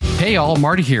Hey all,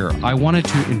 Marty here. I wanted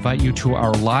to invite you to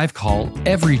our live call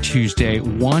every Tuesday,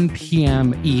 1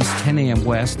 p.m. East, 10 a.m.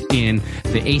 West in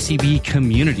the ACB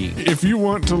community. If you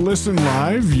want to listen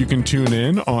live, you can tune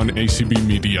in on ACB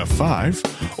Media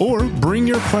 5 or bring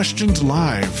your questions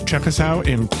live. Check us out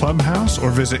in Clubhouse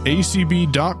or visit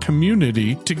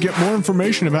acb.community to get more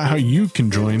information about how you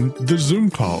can join the Zoom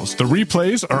calls. The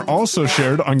replays are also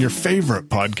shared on your favorite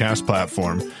podcast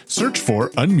platform. Search for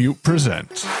Unmute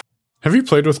Presents. Have you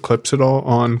played with clips at all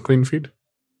on CleanFeed?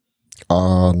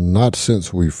 Not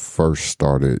since we first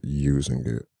started using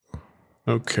it.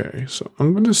 Okay, so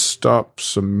I'm going to stop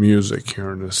some music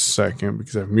here in a second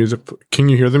because I have music. Can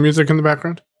you hear the music in the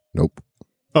background? Nope.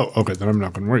 Oh, okay, then I'm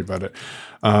not going to worry about it.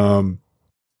 Let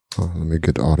me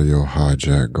get the audio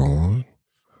hijack going.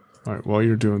 All right, while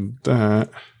you're doing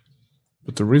that,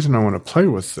 but the reason I want to play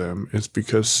with them is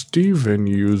because Steven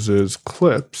uses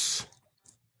clips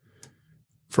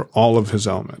for all of his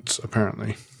elements,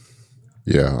 apparently.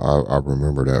 Yeah, I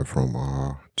remember that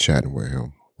from chatting with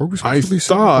him. Were we supposed to be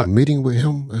setting thought up a meeting with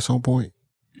him at some point?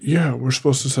 Yeah, we're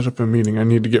supposed to set up a meeting. I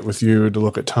need to get with you to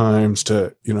look at times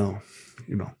to,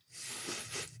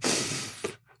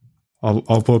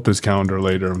 I'll pull up his calendar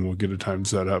later and we'll get a time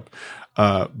set up.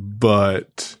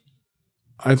 But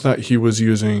I thought he was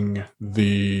using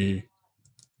the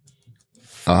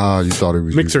you thought he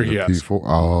was mixer using the he has. P4?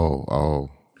 Oh.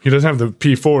 He doesn't have the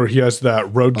P4. He has that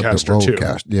Roadcaster too.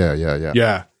 Yeah.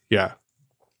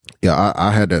 Yeah,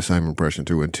 I had that same impression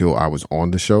too until I was on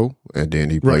the show, and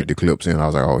then he played the clips in. I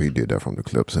was like, oh, he did that from the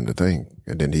clips in the thing.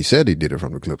 And then he said he did it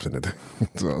from the clips in the thing.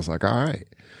 So I was like, all right.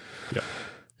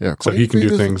 Yeah. So he can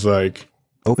do things like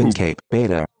OpenCape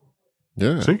beta.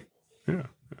 Yeah. See? Yeah.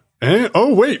 And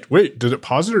wait. Did it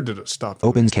pause it or did it stop it?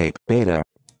 OpenCape beta.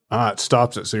 It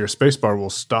stops it. So your spacebar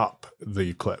will stop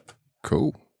the clip.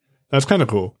 Cool. That's kind of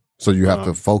cool. So you have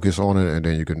to focus on it and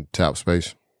then you can tap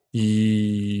space? Yes.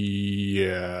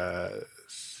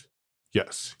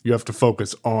 You have to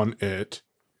focus on it.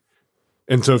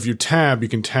 And so if you tab, you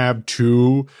can tab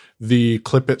to the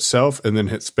clip itself and then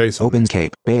hit space on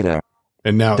OpenCape beta.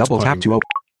 And now double tap to open.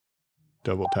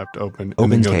 Double tap to open. And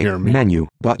then you'll hear me. Menu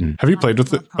button. Have you played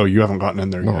with it? Oh, you haven't gotten in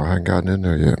there yet. No, I haven't gotten in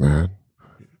there yet, man.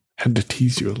 Had to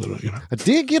tease you a little, I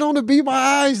did get on to Be My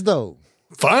Eyes, though.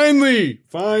 Finally.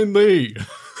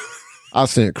 I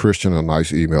sent Christian a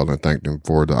nice email and thanked him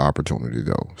for the opportunity,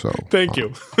 though. So thank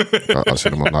you. I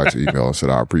sent him a nice email and said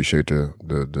I appreciate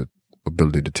the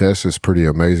ability to test. It's pretty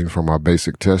amazing for my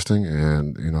basic testing,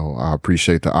 and I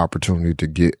appreciate the opportunity to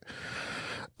get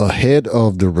ahead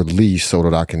of the release so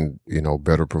that I can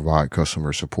better provide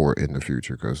customer support in the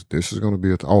future, because this is going to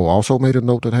be also made a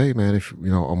note that, hey man, if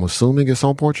I'm assuming at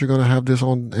some point you're going to have this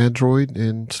on Android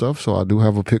and stuff, so I do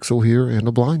have a Pixel here and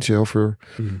a blind shell for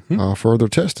further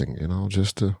testing.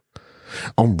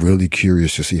 I'm really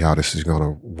curious to see how this is going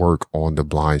to work on the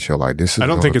blind shell. Like this is I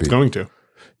don't think it's going to.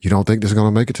 You don't think this is going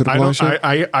to make it to the blind shell?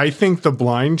 I think the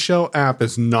blind shell app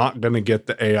is not going to get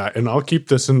the AI. And I'll keep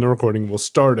this in the recording. We'll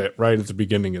start it right at the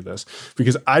beginning of this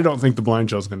because I don't think the blind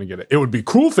shell is going to get it. It would be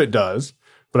cool if it does,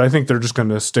 but I think they're just going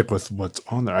to stick with what's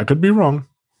on there. I could be wrong.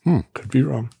 Could be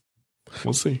wrong.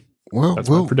 We'll see. Well, that's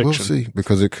my prediction. We'll see,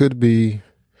 because it could be,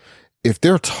 if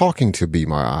they're talking to Be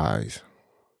My Eyes,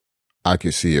 I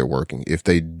could see it working. If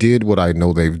they did what I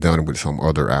know they've done with some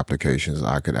other applications,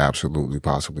 I could absolutely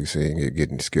possibly seeing it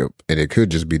getting skipped. And it could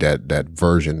just be that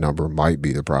version number might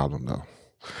be the problem, though.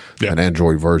 Yeah. An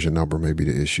Android version number may be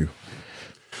the issue.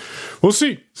 We'll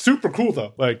see. Super cool,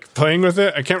 though. Like, playing with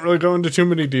it, I can't really go into too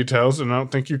many details, and I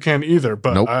don't think you can either.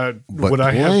 But,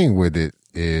 playing with it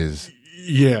is...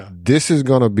 Yeah. This is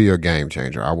going to be a game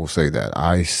changer. I will say that.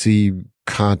 I see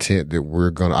content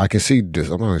that I can see this.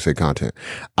 I'm not going to say content.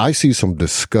 I see some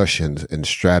discussions and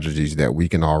strategies that we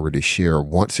can already share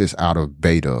once it's out of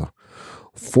beta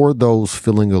for those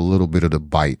feeling a little bit of the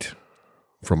bite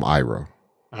from Ira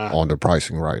on the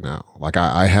pricing right now. Like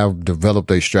I have developed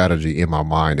a strategy in my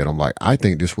mind and I'm like, I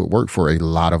think this would work for a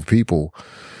lot of people.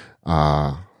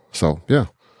 So yeah.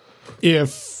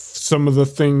 If some of the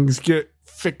things get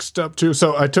fixed up too.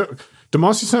 So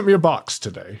Demasi sent me a box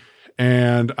today.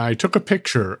 And I took a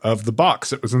picture of the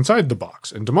box that was inside the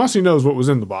box. And Demasi knows what was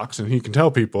in the box, and he can tell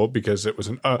people because it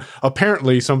was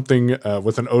apparently something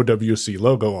with an OWC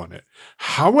logo on it.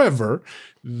 However,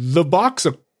 the box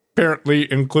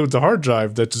apparently includes a hard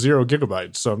drive that's 0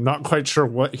 gigabytes. So I'm not quite sure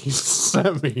what he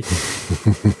sent me.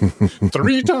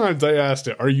 3 times I asked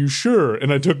it, are you sure?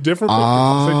 And I took different pictures.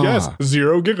 I said, yes,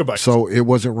 0 gigabytes. So it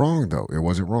wasn't wrong, though. It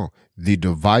wasn't wrong. The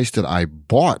device that I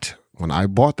bought, when I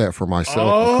bought that for myself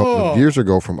a couple of years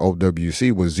ago from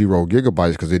OWC, was 0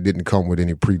 gigabytes because it didn't come with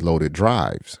any preloaded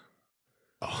drives.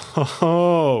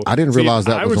 Oh, I didn't realize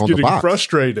that I was was on the getting box.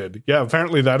 frustrated. Yeah,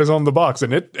 apparently that is on the box,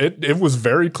 and it was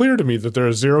very clear to me that there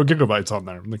are 0 gigabytes on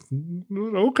there. I'm like,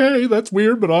 okay, that's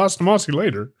weird, but I'll ask Demasi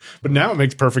later. But now it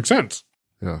makes perfect sense.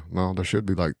 Yeah, no, there should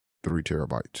be like 3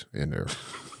 terabytes in there.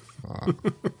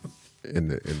 In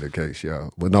the case, yeah.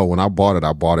 But no, when I bought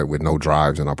it with no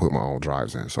drives, and I put my own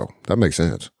drives in, so that makes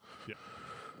sense. Yeah.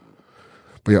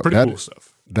 But yeah, Pretty cool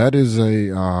stuff. That is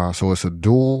so it's a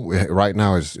dual. Right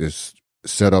now is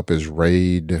set up as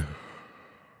RAID.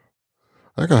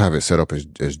 I think I have it set up as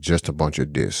just a bunch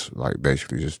of disks, like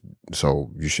basically just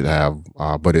so you should have,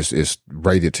 but it's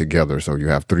rated together, so you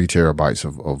have 3 terabytes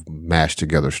of mashed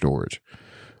together storage.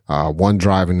 One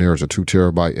drive in there is a 2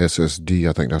 terabyte SSD.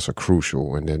 I think that's a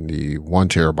crucial. And then the 1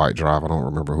 terabyte drive, I don't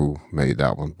remember who made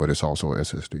that one, but it's also a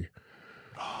SSD.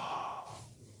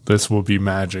 This will be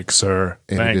magic, sir.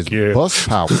 And Thank it is you. bus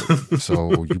powered.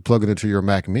 So you plug it into your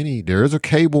Mac Mini. There is a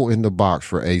cable in the box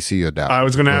for AC adapter. I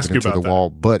was going to ask you about that.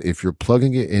 Wall. But if you're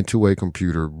plugging it into a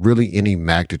computer, really any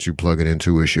Mac that you plug it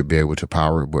into, it should be able to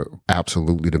power it. But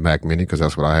absolutely the Mac Mini, because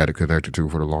that's what I had it connected to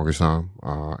for the longest time.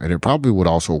 And it probably would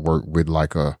also work with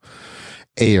like a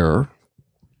Air,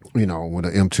 with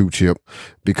an M2 chip,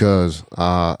 because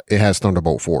it has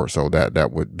Thunderbolt 4, so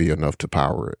that would be enough to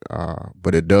power it.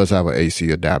 But it does have an AC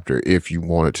adapter if you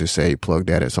wanted to, say, plug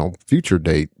that at some future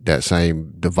date, that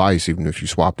same device, even if you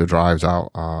swap the drives out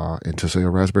into, say, a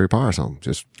Raspberry Pi or something.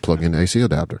 Just plug in the AC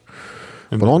adapter.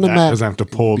 But on the Mac, doesn't have to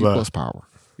pull the bus power.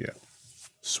 Yeah.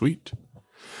 Sweet.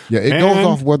 Yeah, it goes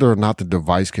off whether or not the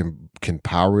device can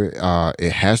power it.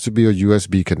 It has to be a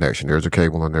USB connection. There's a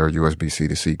cable in there, a USB-C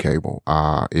to C cable.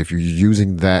 If you're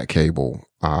using that cable,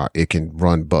 it can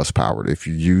run bus powered. If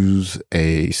you use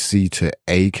a C to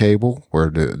A cable, where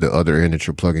the other end that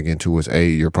you're plugging into is A,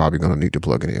 you're probably going to need to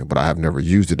plug it in. But I have never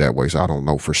used it that way, so I don't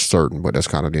know for certain. But that's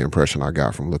kind of the impression I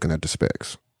got from looking at the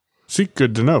specs. See,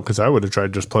 good to know, because I would have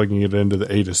tried just plugging it into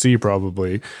the A to C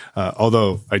probably.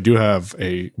 Although I do have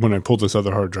when I pull this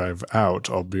other hard drive out,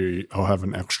 I'll have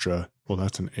an extra. Well,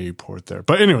 that's an A port there.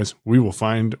 But anyways, we will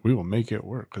make it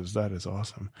work, because that is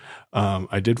awesome.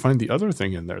 I did find the other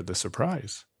thing in there, the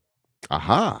surprise.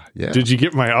 Aha. Yeah. Did you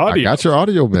get my audio? I got your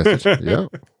audio message. Yeah.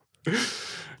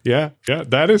 Yeah,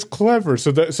 that is clever.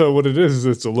 So what it is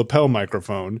it's a lapel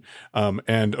microphone,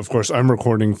 and of course I'm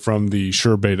recording from the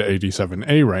Shure Beta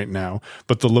 87A right now.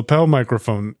 But the lapel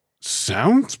microphone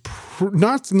sounds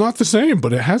not the same,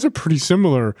 but it has a pretty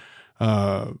similar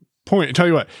point. Tell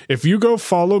you what, if you go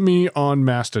follow me on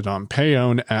Mastodon,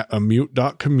 payown at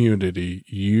amute.community,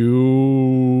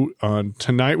 you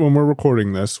tonight when we're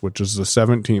recording this, which is the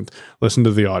 17th, listen to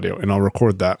the audio, and I'll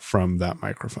record that from that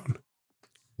microphone.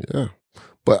 Yeah.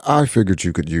 But I figured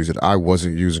you could use it. I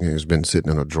wasn't using it. It's been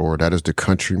sitting in a drawer. That is the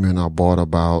Countryman I bought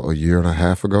about a year and a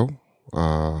half ago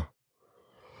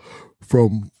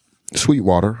from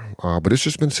Sweetwater. But it's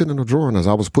just been sitting in a drawer. And as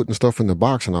I was putting stuff in the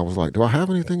box, and I was like, do I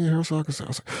have anything in here? So I was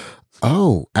like,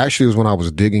 oh, actually it was when I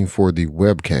was digging for the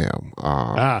webcam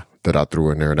that I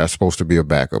threw in there. That's supposed to be a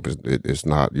backup. It's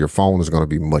not. Your phone is going to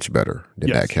be much better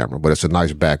than that camera. But it's a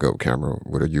nice backup camera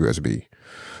with a USB.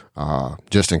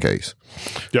 Just in case.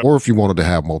 Yep. Or if you wanted to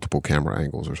have multiple camera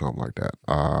angles or something like that.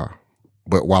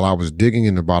 But while I was digging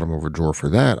in the bottom of a drawer for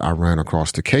that, I ran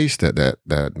across the case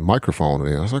that microphone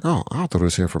in. I was like, oh, I'll throw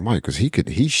this in for Mike, because he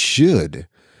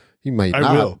may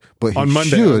not, but he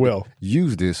should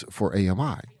use this for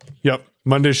AMI. Yep.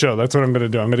 Monday show. That's what I'm going to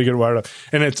do. I'm going to get it wired up.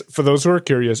 And it's, for those who are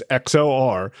curious,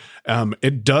 XLR.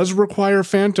 It does require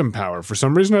phantom power. For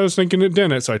some reason, I was thinking it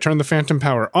didn't. So I turned the phantom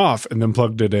power off and then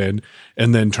plugged it in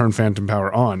and then turned phantom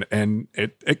power on. And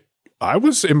I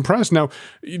was impressed. Now,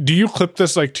 do you clip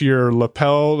this like to your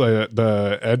lapel,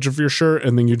 the edge of your shirt,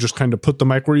 and then you just kind of put the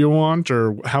mic where you want?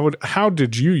 Or how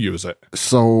did you use it?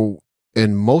 So,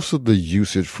 in most of the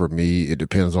usage for me, it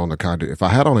depends on the kind of, if I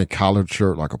had on a collared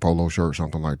shirt, like a polo shirt,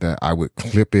 something like that, I would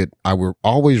clip it. I would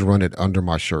always run it under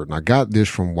my shirt. And I got this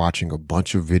from watching a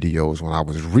bunch of videos when I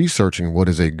was researching what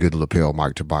is a good lapel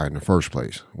mic to buy in the first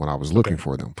place, when I was looking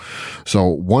for them. So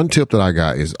one tip that I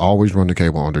got is always run the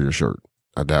cable under your shirt.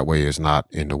 That way it's not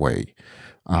in the way.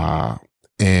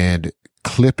 And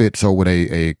clip it. So with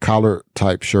a collar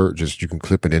type shirt, you can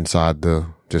clip it inside the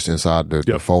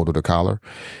fold of the collar.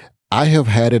 I have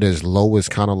had it as low as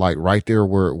kind of like right there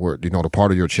where the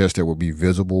part of your chest that would be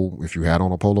visible if you had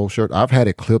on a polo shirt. I've had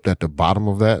it clipped at the bottom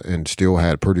of that and still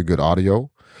had pretty good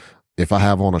audio. If I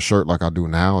have on a shirt like I do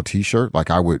now, a t-shirt,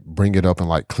 like I would bring it up and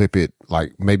like clip it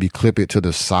to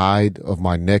the side of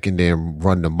my neck and then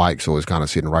run the mic so it's kind of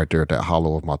sitting right there at that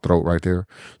hollow of my throat right there.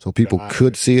 So people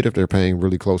could see it if they're paying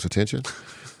really close attention.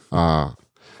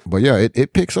 But yeah,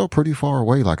 it picks up pretty far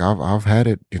away. Like I've had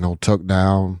it, tucked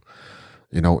down,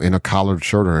 in a collared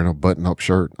shirt or in a button up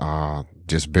shirt,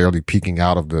 just barely peeking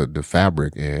out of the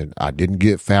fabric. And I didn't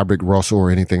get fabric rustle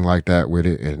or anything like that with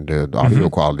it. And the audio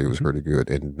quality was pretty good,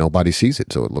 and nobody sees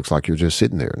it. So it looks like you're just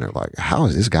sitting there and they're like, how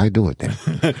is this guy doing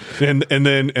that?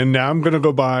 and now I'm going to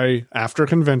go buy after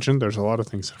convention. There's a lot of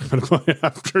things I'm going to buy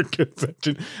after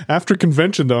convention. After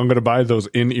convention though, I'm going to buy those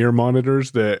in-ear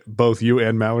monitors that both you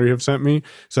and Mallory have sent me.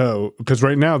 So, because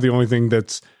right now the only thing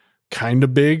that's kind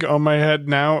of big on my head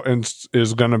now and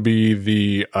is going to be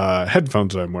the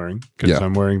headphones that I'm wearing, because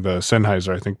I'm wearing the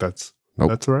Sennheiser. I think that's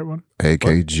the right one.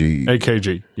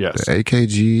 AKG, yes. The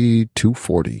AKG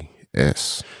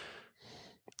 240S.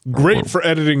 Great for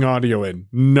editing audio in.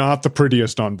 Not the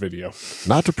prettiest on video.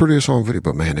 Not the prettiest on video,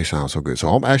 but man, they sound so good. So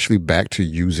I'm actually back to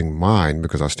using mine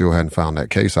because I still hadn't found that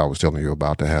case I was telling you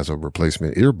about that has a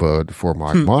replacement earbud for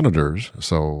my monitors.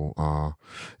 So,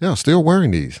 still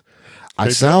wearing these. I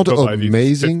sound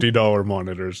amazing. $50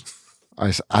 monitors.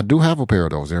 I do have a pair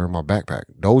of those. They're in my backpack.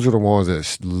 Those are the ones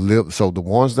that live. So the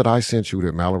ones that I sent you,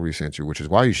 that Mallory sent you, which is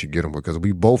why you should get them, because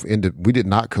we did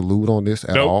not collude on this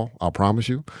at all. I promise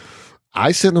you.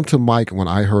 I sent them to Mike when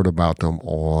I heard about them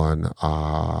on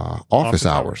office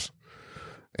hours.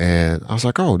 And I was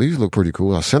like, oh, these look pretty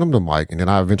cool. I sent them to Mike, and then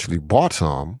I eventually bought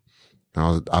some.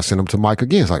 I sent them to Mike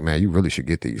again. It's like, man, you really should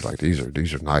get these. Like, these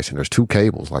are nice. And there's 2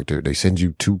 cables. Like, they send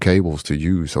you 2 cables to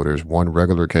use. So there's one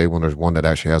regular cable and there's one that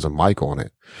actually has a mic on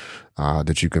it,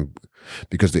 that you can,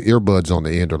 because the earbuds on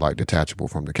the end are like detachable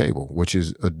from the cable, which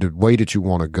is the way that you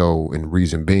want to go. And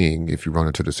reason being, if you run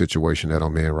into the situation that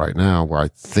I'm in right now, where I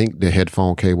think the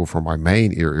headphone cable for my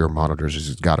main ear monitors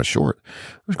has got a short,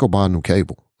 let's go buy a new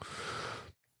cable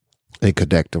and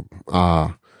connect them.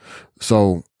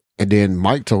 And then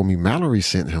Mike told me Mallory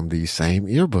sent him these same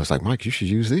earbuds. Like, Mike, you should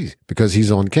use these, because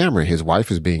he's on camera. His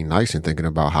wife is being nice and thinking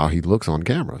about how he looks on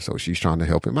camera. So she's trying to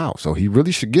help him out. So he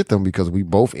really should get them, because we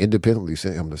both independently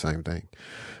sent him the same thing.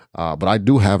 But I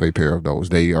do have a pair of those.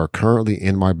 They are currently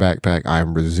in my backpack. I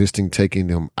am resisting taking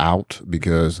them out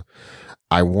because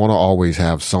I want to always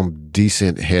have some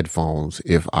decent headphones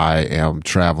if I am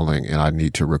traveling and I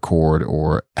need to record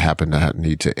or happen to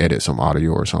need to edit some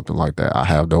audio or something like that. I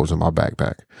have those in my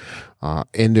backpack.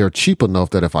 And they're cheap enough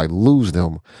that if I lose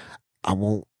them, I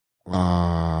won't,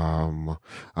 I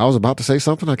was about to say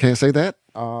something. I can't say that.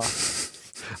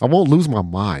 I won't lose my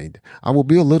mind. I will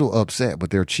be a little upset, but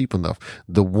they're cheap enough.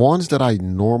 The ones that I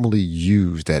normally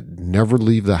use that never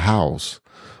leave the house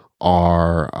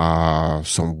are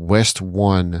some West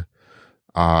One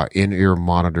in-ear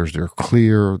monitors. They're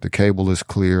clear. The cable is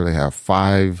clear. They have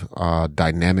 5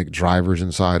 dynamic drivers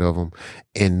inside of them.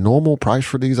 And normal price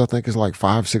for these, I think, is like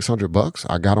 $500-$600.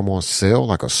 I got them on sale,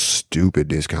 like a stupid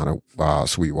discount at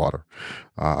Sweetwater.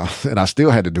 And I still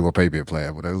had to do a payment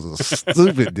plan, but it was a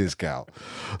stupid discount.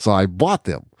 So I bought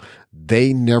them.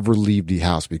 They never leave the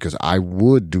house, because I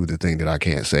would do the thing that I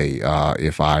can't say,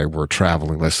 if I were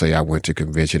traveling. Let's say I went to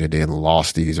convention and then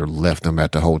lost these or left them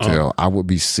at the hotel. I would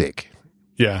be sick.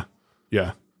 Yeah.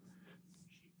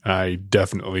 I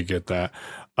definitely get that.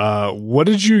 What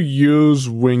did you use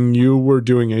when you were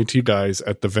doing AT guys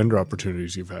at the vendor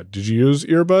opportunities you've had? Did you use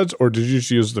earbuds, or did you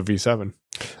just use the V7?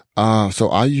 So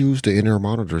I used the in-ear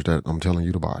monitors that I'm telling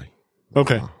you to buy.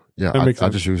 Okay. Yeah, I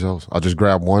just use those. I just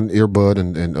grabbed one earbud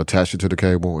and attached it to the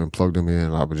cable and plugged them in.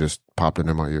 And I would just pop it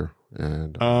in my ear.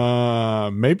 And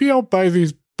maybe I'll buy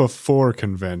these before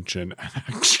convention,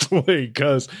 actually,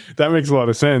 because that makes a lot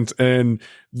of sense. And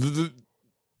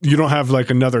you don't have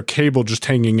like another cable just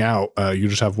hanging out. You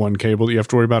just have one cable that you have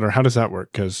to worry about, or how does that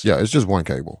work? Because it's just one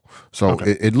cable. So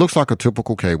it looks like a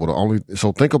typical cable.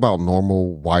 So think about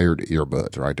normal wired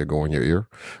earbuds, right? That go in your ear.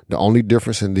 The only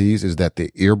difference in these is that the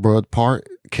earbud part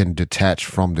can detach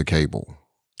from the cable.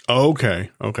 Okay.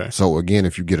 So again,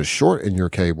 if you get a short in your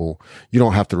cable, you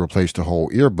don't have to replace the whole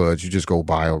earbuds. You just go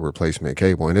buy a replacement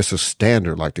cable. And it's a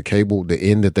standard, like the cable, the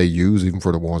end that they use, even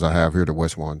for the ones I have here, the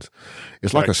West ones,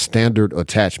 it's like a standard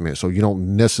attachment. So you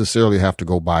don't necessarily have to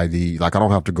go buy I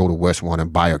don't have to go to West One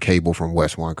and buy a cable from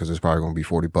West One, because it's probably going to be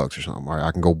 $40 or something. Right?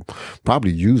 I can go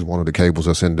probably use one of the cables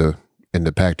that's in the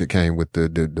pack that came with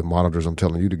the monitors I'm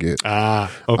telling you to get.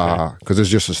 Okay. Cause it's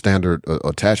just a standard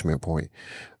attachment point.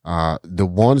 The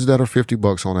ones that are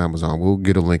 $50 on Amazon, we'll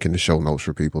get a link in the show notes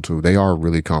for people too. They are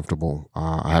really comfortable.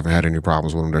 I haven't had any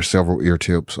problems with them. There's several ear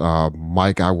tips.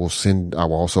 Mike,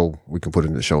 we can put it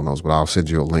in the show notes, but I'll send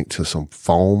you a link to some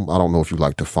foam. I don't know if you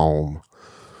like the foam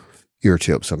ear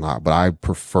tips or not, but I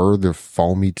prefer the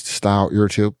foamy style ear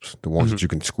tips, the ones that you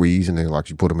can squeeze and then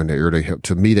you put them in the ear.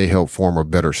 They help form a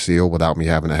better seal without me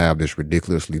having to have this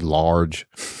ridiculously large,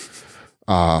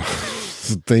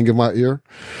 thing in my ear.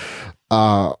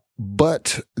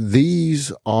 But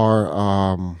these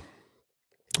are,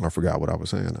 I forgot what I was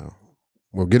saying now.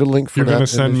 We'll get a link for You're that gonna in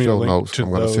send the me a show link notes. to I'm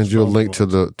going to those send you a phone link to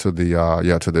ones.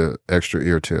 the extra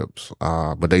ear tips.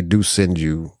 But they do send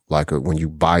you when you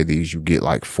buy these, you get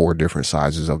like 4 different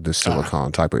sizes of this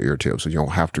silicone type of ear tip. So you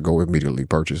don't have to go immediately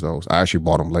purchase those. I actually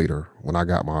bought them later when I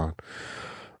got mine.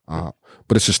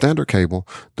 But it's a standard cable.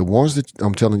 The ones that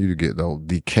I'm telling you to get though,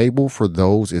 the cable for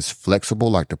those is flexible,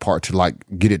 like the part to like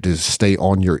get it to stay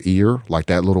on your ear. Like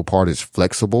that little part is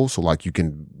flexible. So like you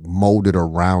can mold it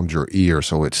around your ear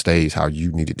so it stays how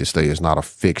you need it to stay. It's not a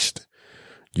fixed,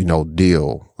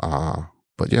 deal.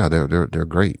 But yeah, they're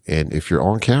great. And if you're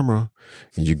on camera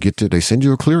and they send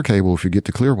you a clear cable. If you get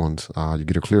the clear ones, you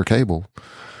get a clear cable.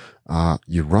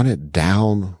 You run it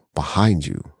down behind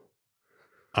you.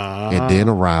 And then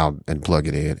around and plug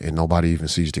it in, and nobody even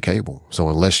sees the cable. So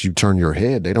unless you turn your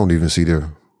head, they don't even see the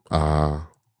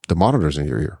monitors in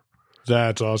your ear.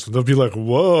 That's awesome. They'll be like,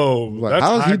 "Whoa, Like, that's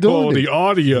how is he high doing quality this?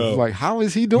 audio." Like, how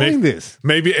is he doing this?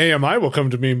 Maybe AMI will come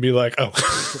to me and be like, "Oh,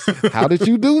 How did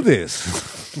you do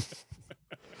this?"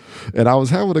 And I was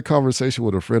having a conversation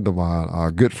with a friend of mine,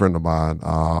 a good friend of mine,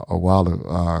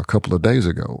 a couple of days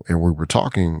ago, and we were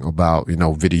talking about,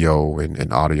 video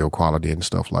and audio quality and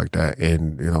stuff like that.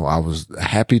 And, I was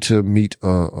happy to meet,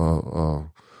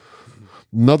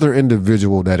 another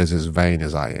individual that is as vain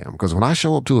as I am. Because when I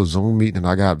show up to a Zoom meeting and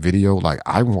I got video, like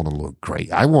I want to look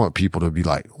great. I want people to be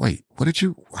like, wait,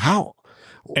 how?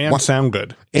 and What? sound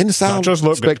good." And sound Not just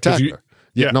look good, 'cause spectacular.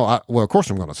 yeah. No, of course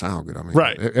I'm going to sound good. I mean,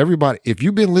 Right. everybody, if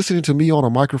you've been listening to me on a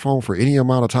microphone for any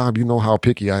amount of time, you know how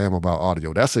picky I am about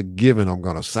audio. That's a given. I'm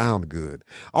going to sound good.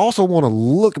 I also want to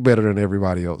look better than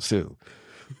everybody else too.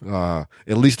 At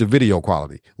least the video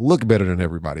quality, look better than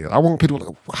everybody else. I want people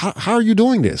to, how are you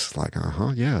doing this? Like,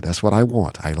 yeah, that's what I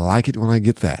want. I like it when I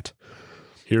get that.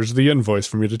 Here's the invoice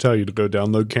for me to tell you to go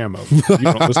download Camo. You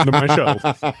don't listen to my show.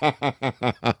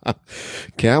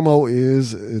 Camo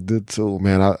is the tool,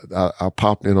 man. I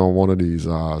popped in on one of these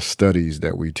studies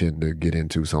that we tend to get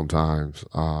into sometimes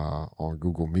on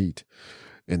Google Meet.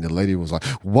 And the lady was like,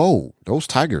 "Whoa, those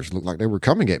tigers look like they were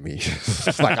coming at me."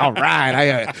 It's like, all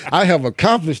right, I have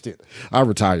accomplished it. I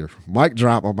retire. Mic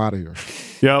drop, I'm out of here.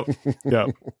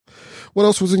 Yep. What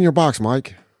else was in your box,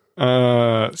 Mike?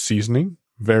 Seasoning.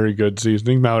 Very good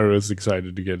seasoning. Mallory was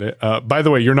excited to get it. By the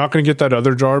way, you're not going to get that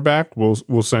other jar back.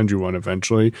 We'll send you one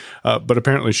eventually. But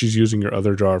apparently she's using your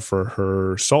other jar for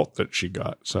her salt that she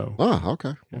got. So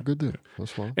Okay. Well, good deal.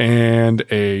 That's fine. And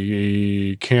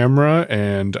a camera,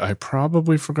 and I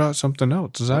probably forgot something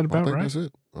else. Is that about right? That's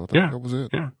it. I think Yeah. that was it.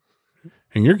 Yeah.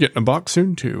 And you're getting a box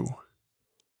soon too,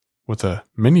 with a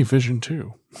mini Vision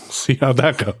 2. See how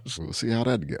that goes. We'll see how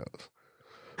that goes.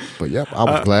 But yep, I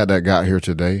was glad that got there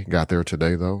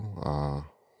today though.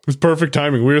 It's perfect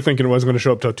timing. We were thinking it wasn't going to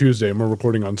show up till Tuesday, and we're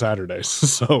recording on Saturdays.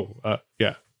 So,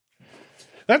 yeah.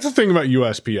 That's the thing about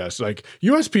USPS. Like,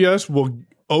 USPS will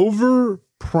under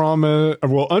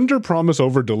promise,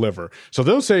 over deliver. So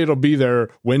they'll say it'll be there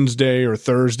Wednesday or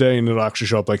Thursday, and it'll actually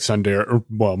show up like Sunday or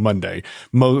Monday.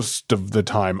 Most of the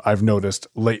time, I've noticed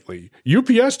lately.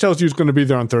 UPS tells you it's going to be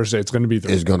there on Thursday. It's going to be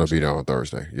there. It's going to be there on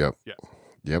Thursday. Yep. Yeah.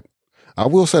 Yep. I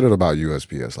will say that about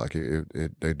USPS. Like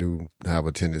they do have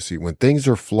a tendency when things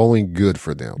are flowing good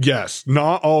for them. Yes,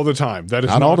 not all the time. That is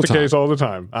Not all not the the case time. all the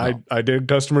time. No. I did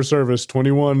customer service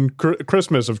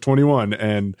Christmas of 21,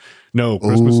 and no,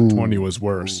 Christmas of 20 was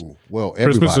worse. Ooh. Well,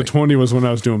 Christmas everybody. of 20 was when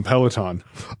I was doing Peloton,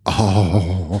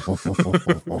 Oh.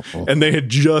 and they had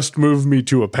just moved me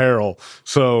to apparel.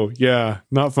 So yeah,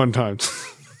 not fun times.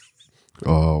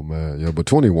 Oh man, yeah. But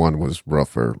 21 was rough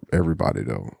for everybody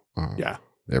though. Yeah.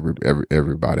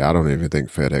 Everybody. I don't even think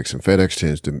FedEx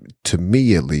tends to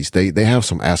me at least, they have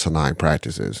some asinine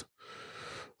practices.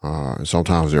 And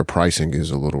sometimes their pricing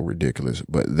is a little ridiculous,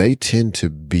 but they tend to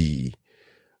be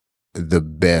the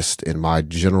best in my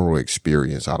general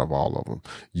experience out of all of them.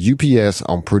 UPS,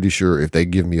 I'm pretty sure if they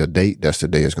give me a date, that's the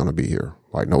day it's going to be here.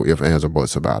 Like no ifs, ands, or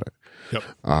buts about it. Yep.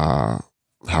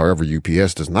 However,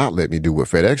 UPS does not let me do what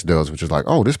FedEx does, which is like,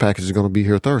 oh, this package is going to be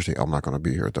here Thursday. I'm not going to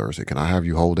be here Thursday. Can I have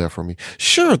you hold that for me?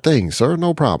 Sure thing, sir.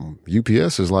 No problem.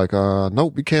 UPS is like,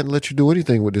 nope, we can't let you do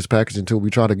anything with this package until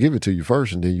we try to give it to you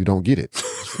first, and then you don't get it.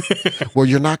 Well,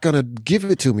 you're not going to give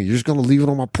it to me. You're just going to leave it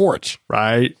on my porch.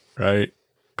 Right.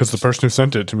 Because the person who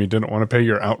sent it to me didn't want to pay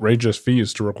your outrageous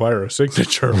fees to require a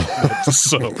signature.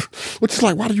 So, Which is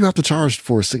like, why do you have to charge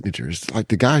for a signature? It's like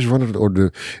the guys running or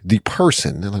the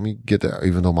person. And let me get that.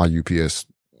 Even though my UPS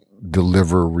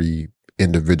delivery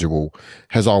individual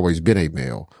has always been a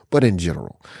male, but in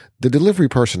general, the delivery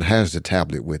person has the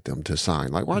tablet with them to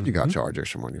sign. Like, why'd you got to charge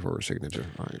extra money for a signature?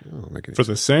 For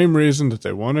the same reason that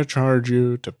they want to charge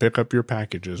you to pick up your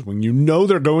packages when you know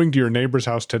they're going to your neighbor's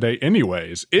house today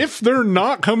anyways, if they're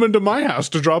not coming to my house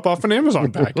to drop off an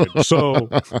Amazon package. So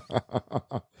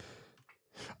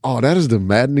oh, that is the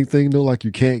maddening thing, though. Like,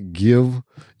 you can't give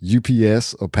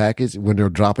UPS a package when they're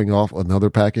dropping off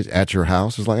another package at your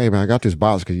house. It's like, hey, man, I got this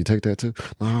box. Can you take that too?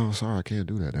 No, sorry, I can't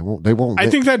do that. They won't. I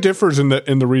think that differs in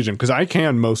the region because I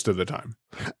can most of the time.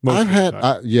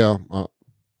 And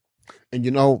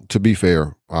you know, to be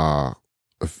fair,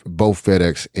 both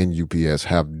FedEx and UPS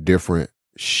have different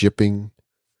shipping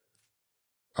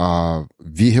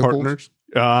vehicles. Partners.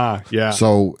 Yeah.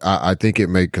 So I think it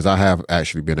may, because I have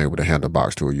actually been able to hand a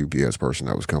box to a UPS person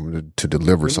that was coming to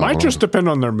deliver something. Might just depend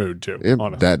on their mood too.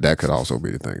 That could also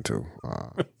be the thing too.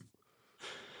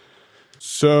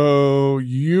 So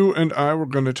you and I were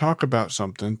going to talk about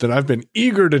something that I've been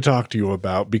eager to talk to you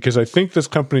about because I think this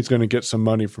company's going to get some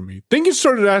money from me. I think you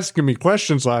started asking me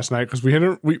questions last night because we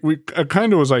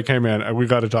kind of was like, hey man, we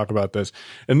got to talk about this.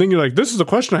 And then you're like, this is a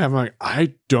question I have. I'm like,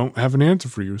 I don't have an answer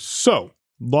for you. So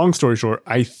long story short,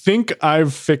 I think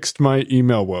I've fixed my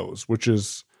email woes, which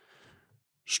is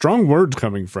strong words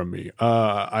coming from me.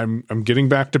 I'm getting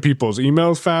back to people's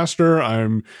emails faster.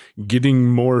 I'm getting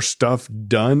more stuff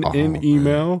done in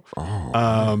email.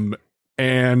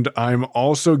 And I'm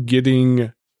also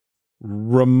getting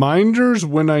reminders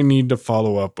when I need to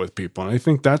follow up with people. And I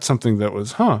think that's something that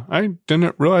was, I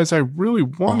didn't realize I really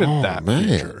wanted that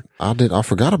feature. I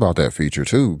forgot about that feature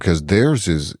too, because theirs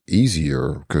is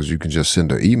easier because you can just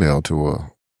send an email to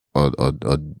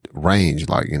a range,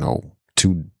 like,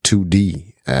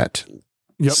 2D at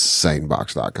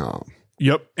sanebox.com.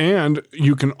 Yep. And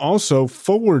you can also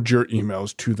forward your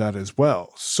emails to that as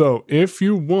well. So if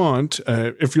you want,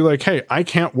 if you're like, hey, I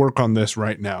can't work on this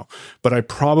right now, but I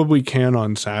probably can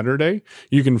on Saturday,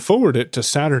 you can forward it to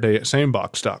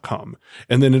Saturday@sanebox.com.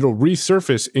 And then it'll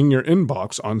resurface in your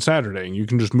inbox on Saturday. And you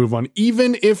can just move on,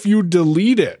 even if you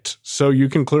delete it. So you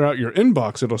can clear out your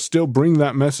inbox. It'll still bring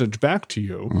that message back to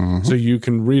you so you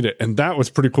can read it. And that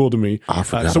was pretty cool to me. I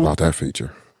forgot about that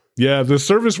feature. Yeah, the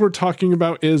service we're talking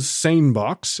about is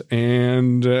SaneBox,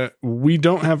 and we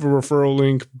don't have a referral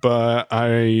link, but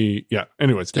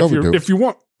anyways, if you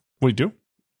want, we do.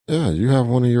 Yeah, you have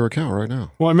one in your account right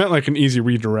now. Well, I meant like an easy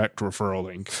redirect referral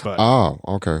link, but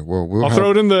okay. Well, I'll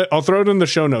throw it in the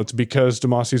show notes because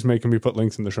Demasi's making me put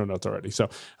links in the show notes already. So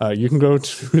you can go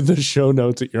to the show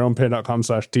notes at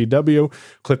yourownpay.com/TW,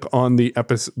 click on the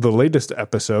latest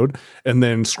episode, and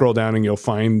then scroll down and you'll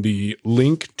find the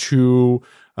link to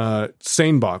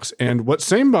SaneBox. And what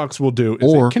SaneBox will do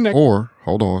is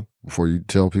hold on before you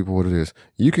tell people what it is.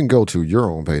 You can go to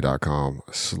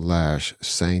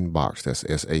yourownpay.com/sanebox. That's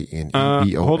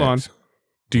SANEBOX. Hold on.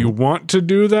 Do you want to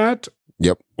do that?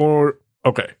 Yep. Or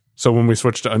okay. So when we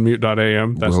switch to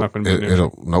unmute.am, that's not going to be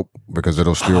nope, because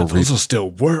it'll still those will still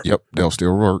work. Yep, they'll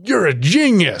still work. You're a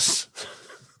genius.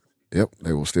 Yep,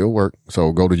 they will still work.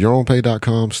 So go to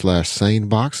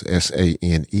yourownpay.com/sanebox,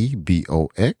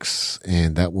 SANEBOX,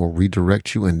 and that will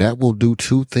redirect you. And that will do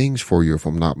two things for you, if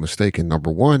I'm not mistaken.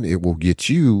 Number one, it will get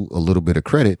you a little bit of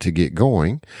credit to get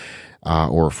going,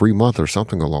 or a free month or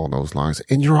something along those lines.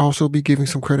 And you'll also be giving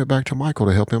some credit back to Michael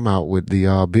to help him out with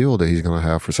the bill that he's going to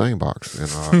have for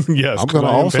SaneBox. And yes, I'm going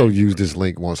to also use this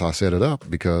link once I set it up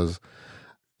because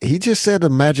he just said a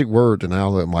magic word, and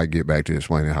I'll let Mike get back to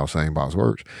explaining how SaneBox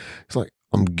works. It's like,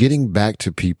 I'm getting back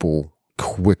to people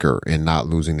quicker and not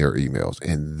losing their emails.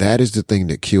 And that is the thing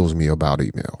that kills me about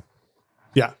email.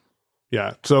 Yeah.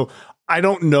 Yeah. So I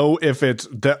don't know if it's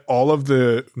that a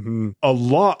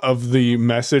lot of the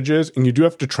messages, and you do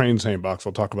have to train SaneBox.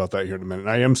 We'll talk about that here in a minute.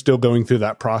 I am still going through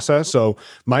that process. So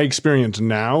my experience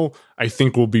now, I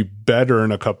think, will be better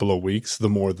in a couple of weeks the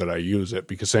more that I use it,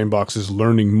 because SaneBox is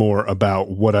learning more about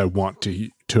what I want to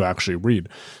actually read.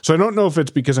 So I don't know if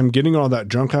it's because I'm getting all that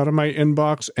junk out of my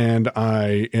inbox and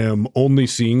I am only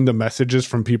seeing the messages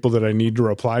from people that I need to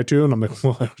reply to. And I'm like,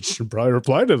 well, I should probably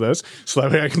reply to this so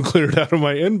that way I can clear it out of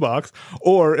my inbox.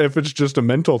 Or if it's just a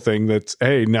mental thing that's,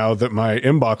 hey, now that my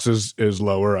inbox is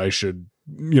lower, I should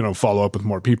follow up with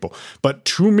more people. But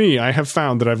to me, I have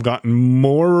found that I've gotten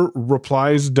more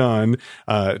replies done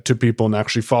to people and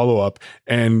actually follow up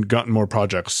and gotten more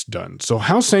projects done. So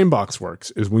how SaneBox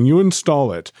works is when you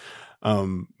install it,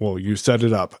 you set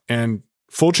it up, and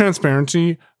full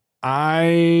transparency,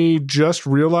 I just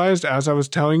realized as I was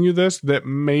telling you this that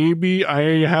maybe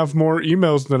I have more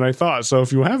emails than I thought. So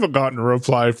if you haven't gotten a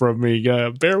reply from me,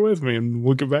 bear with me and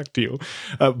we'll get back to you.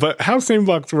 But how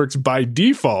SaneBox works by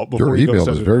default. Your email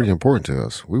is very important to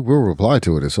us. We will reply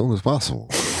to it as soon as possible.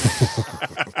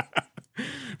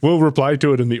 We'll reply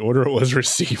to it in the order it was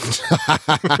received.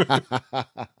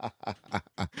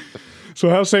 So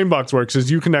how SaneBox works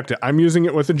is you connect it. I'm using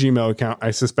it with a Gmail account.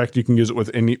 I suspect you can use it with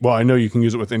any, well, I know you can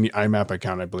use it with any IMAP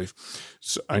account, I believe.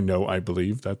 So I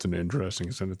believe. That's an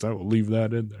interesting sentence. I will leave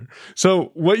that in there.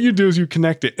 So what you do is you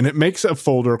connect it and it makes a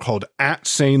folder called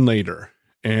 @SaneLater.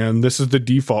 And this is the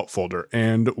default folder.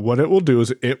 And what it will do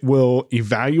is it will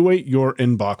evaluate your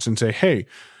inbox and say, hey,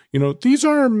 these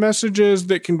are messages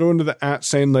that can go into the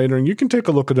 @SaneLater, and you can take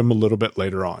a look at them a little bit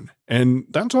later on. And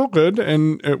that's all good,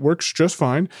 and it works just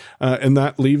fine. And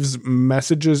that leaves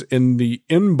messages in the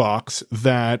inbox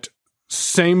that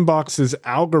SaneBox's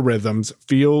algorithms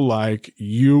feel like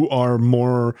you are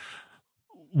more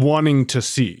wanting to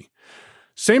see.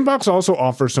 SaneBox also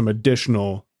offers some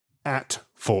additional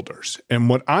folders. And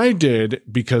what I did,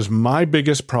 because my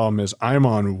biggest problem is I'm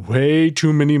on way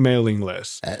too many mailing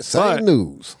lists. Same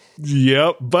news.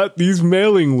 Yep. But these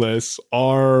mailing lists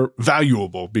are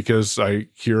valuable because I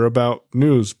hear about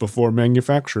news before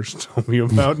manufacturers tell me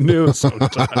about news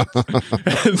sometimes.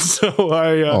 And so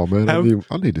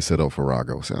I need to set up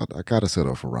Farrago. I got to set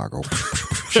up Farrago.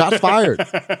 Shots fired.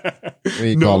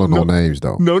 We ain't calling no names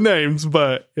though. No names,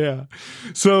 but yeah.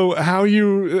 So how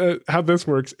this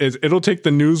works is it'll take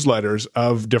the newsletters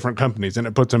of different companies and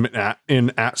it puts them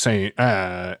in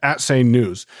 @Sane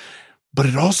News. But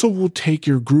it also will take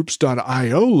your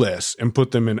groups.io lists and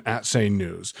put them in @Sane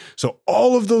News. So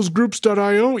all of those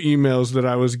groups.io emails that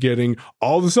I was getting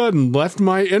all of a sudden left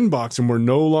my inbox and were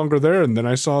no longer there. And then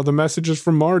I saw the messages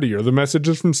from Marty or the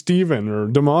messages from Steven or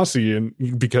Demasi, and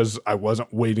because I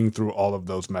wasn't wading through all of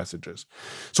those messages.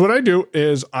 So what I do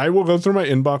is I will go through my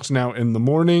inbox now in the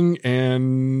morning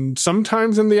and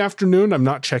sometimes in the afternoon. I'm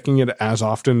not checking it as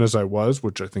often as I was,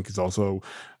 which I think is also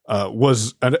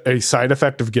was a side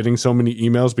effect of getting so many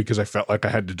emails because I felt like I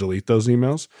had to delete those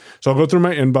emails. So I'll go through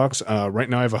my inbox. Right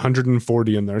now I have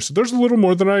 140 in there. So there's a little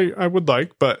more than I would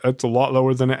like, but it's a lot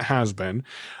lower than it has been.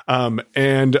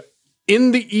 And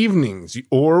in the evenings,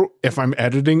 or if I'm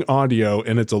editing audio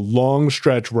and it's a long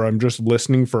stretch where I'm just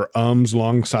listening for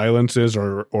long silences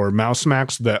or mouse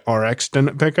smacks that RX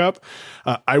didn't pick up,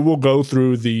 I will go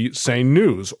through the Sane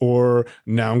News, or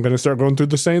now I'm going to start going through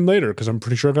the SaneLater because I'm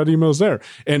pretty sure I got emails there.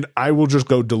 And I will just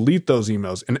go delete those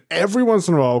emails. And every once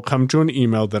in a while I'll come to an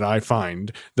email that I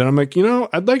find that I'm like,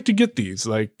 I'd like to get these,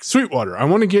 like Sweetwater. I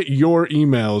want to get your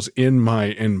emails in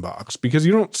my inbox because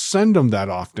you don't send them that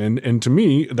often. And to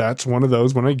me, that's one of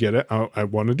those, when I get it, I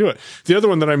want to do it. The other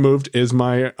one that I moved is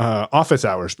my office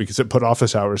hours, because it put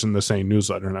office hours in the same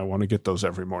newsletter and I want to get those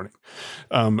every morning.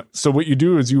 So what you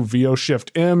do is you VO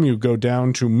Shift M, you go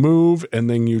down to move, and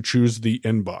then you choose the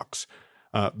inbox.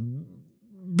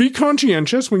 Be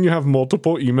conscientious when you have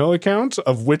multiple email accounts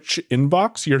of which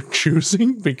inbox you're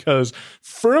choosing, because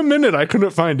for a minute I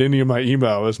couldn't find any of my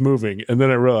email I was moving, and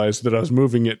then I realized that I was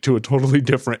moving it to a totally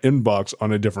different inbox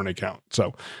on a different account.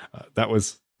 So that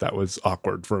was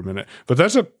awkward for a minute. But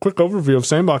that's a quick overview of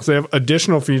SaneBox. They have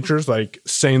additional features like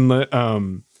Sane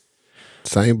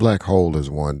Black Hole is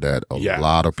one that a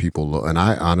lot of people look, and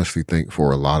I honestly think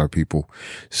for a lot of people,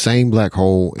 Sane Black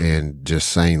Hole and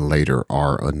just SaneLater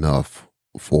are enough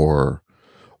for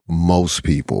most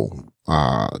people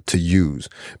to use,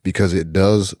 because it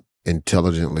does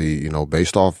intelligently,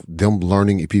 based off them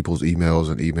learning people's emails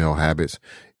and email habits.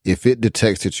 If it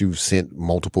detects that you've sent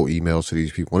multiple emails to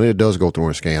these people, and it does go through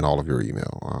and scan all of your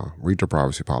email, read the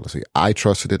privacy policy. I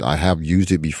trusted it. I have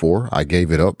used it before. I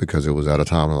gave it up because it was at a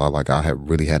time I had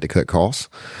really had to cut costs.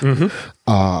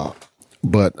 Mm-hmm.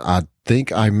 But I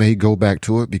think I may go back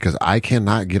to it because I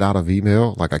cannot get out of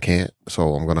email. I can't.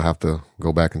 So I'm going to have to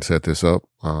go back and set this up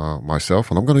myself.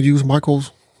 And I'm going to use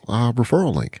Michael's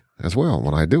referral link as well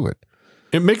when I do it.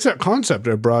 It makes that concept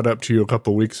I brought up to you a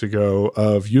couple of weeks ago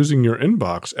of using your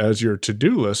inbox as your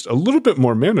to-do list a little bit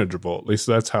more manageable. At least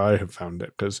that's how I have found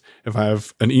it. Because if I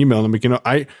have an email, I'm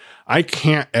like, I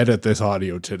can't edit this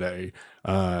audio today,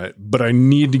 but I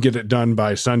need to get it done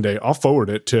by Sunday. I'll forward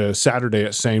it to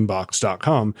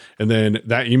Saturday@sanebox.com. And then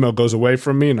that email goes away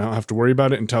from me and I don't have to worry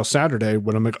about it until Saturday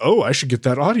when I'm like, I should get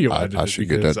that audio edited. I should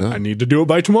get that done. I need to do it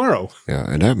by tomorrow. Yeah.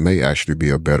 And that may actually be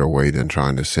a better way than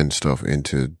trying to send stuff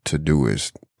into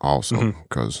Todoist also,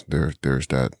 because there's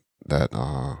that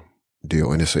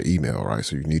deal, and it's an email, right?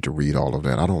 So you need to read all of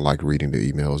that. I don't like reading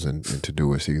the emails in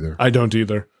Todoist either. I don't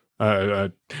either.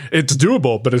 It's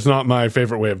doable, but it's not my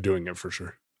favorite way of doing it for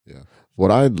sure. Yeah.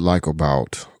 What I like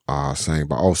about same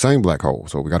black hole.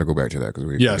 So we got to go back to that because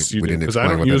we didn't because explain I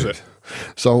don't what use that it. is.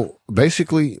 So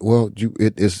basically,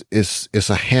 it's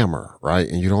a hammer, right?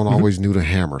 And you don't always need a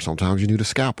hammer. Sometimes you need a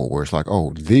scalpel where it's like,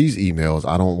 oh, these emails,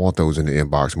 I don't want those in the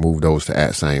inbox. Move those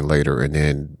to @sane later, and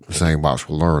then the same box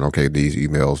will learn, okay, these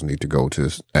emails need to go to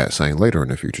 @sane later in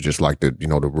the future. Just like the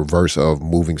reverse of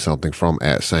moving something from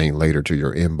 @sane later to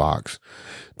your inbox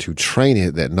to train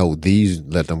it that no, these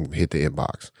let them hit the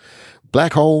inbox.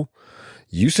 Black hole.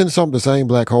 You send something to same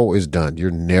black hole, it's done.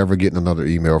 You're never getting another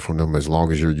email from them as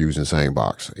long as you're using same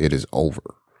box. It is over.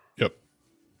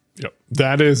 Yep.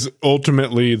 That is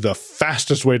ultimately the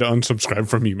fastest way to unsubscribe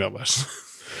from email lists.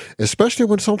 Especially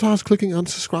when sometimes clicking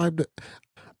unsubscribe.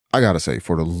 I got to say,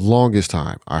 for the longest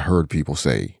time, I heard people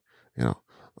say, oh,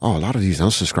 a lot of these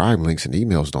unsubscribe links and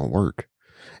emails don't work.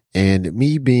 And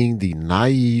me being the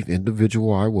naive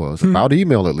individual I was, about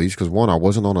email at least, because one, I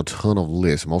wasn't on a ton of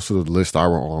lists. Most of the lists I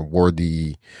were on were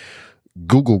the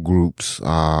Google Groups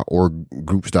or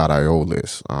Groups.io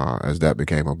lists, as that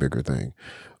became a bigger thing.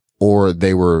 Or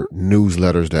they were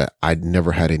newsletters that I'd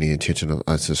never had any intention of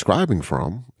unsubscribing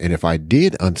from. And if I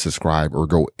did unsubscribe or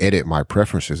go edit my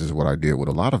preferences, is what I did with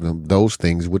a lot of them, those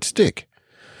things would stick.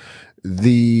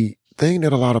 The thing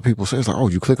that a lot of people say is like, oh,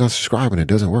 you click unsubscribe and it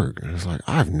doesn't work. And it's like,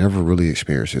 I've never really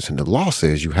experienced this. And the law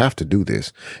says you have to do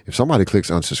this. If somebody clicks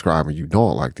unsubscribe and you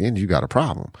don't like, then you got a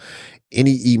problem.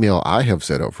 Any email I have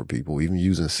set up for people, even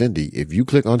using Cindy, if you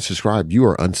click unsubscribe, you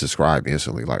are unsubscribed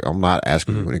instantly. Like, I'm not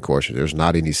asking you any questions. There's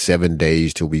not any 7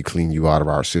 days till we clean you out of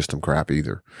our system crap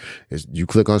either. You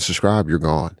click unsubscribe, you're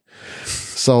gone.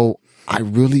 So I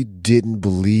really didn't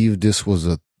believe this was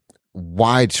a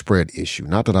widespread issue.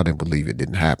 Not that I didn't believe it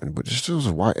didn't happen, but just was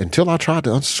until I tried to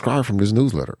unsubscribe from this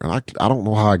newsletter. And I don't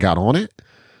know how I got on it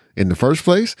in the first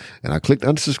place. And I clicked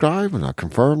unsubscribe and I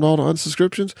confirmed all the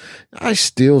unsubscriptions. I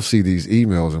still see these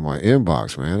emails in my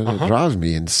inbox, man. And it drives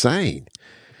me insane.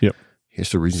 Yep.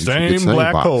 It's the reason same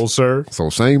black hole, sir. So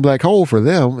same black hole for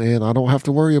them. And I don't have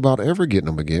to worry about ever getting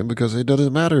them again because it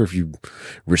doesn't matter if you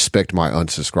respect my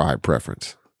unsubscribe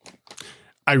preference.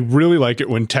 I really like it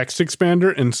when Text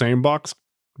Expander and SameBox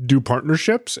do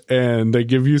partnerships and they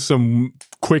give you some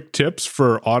quick tips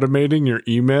for automating your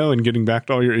email and getting back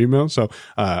to all your emails. So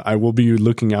I will be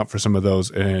looking out for some of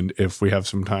those. And if we have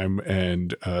some time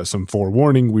and some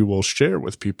forewarning, we will share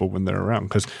with people when they're around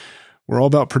because we're all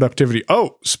about productivity.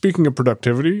 Oh, speaking of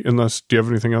productivity, do you have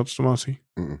anything else, Tomasi?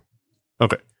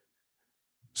 Okay.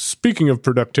 Speaking of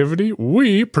productivity,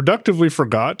 we productively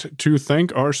forgot to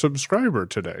thank our subscriber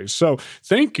today. So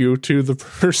thank you to the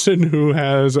person who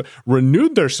has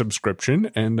renewed their subscription,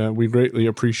 and we greatly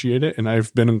appreciate it. And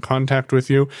I've been in contact with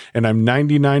you, and I'm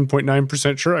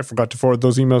 99.9% sure I forgot to forward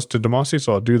those emails to Demasi,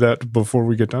 so I'll do that before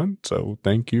we get done. So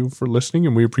thank you for listening,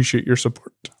 and we appreciate your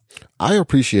support. I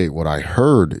appreciate what I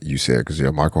heard you said because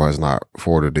Michael has not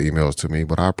forwarded the emails to me,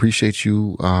 but I appreciate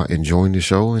you enjoying the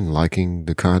show and liking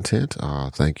the content.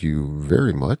 Thank you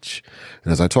very much.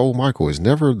 And as I told Michael, it's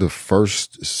never the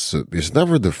first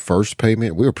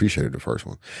payment. We appreciated the first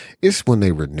one. It's when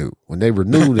they renew. When they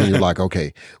renew, then you're like,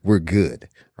 okay, we're good.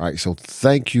 Right. So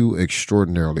thank you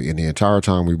extraordinarily. In the entire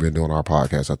time we've been doing our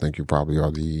podcast, I think you probably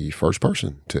are the first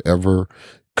person to ever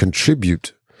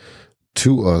contribute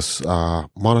to us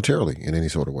monetarily in any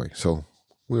sort of way. So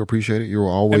we appreciate it. You will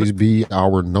always be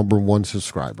our number one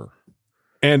subscriber.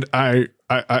 And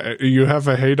you have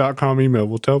a hey.com email.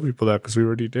 We'll tell people that because we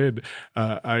already did.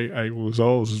 I was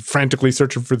always frantically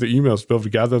searching for the emails to be able to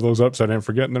gather those up so I didn't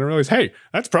forget. And then I realized, hey,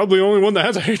 that's probably the only one that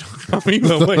has a hey.com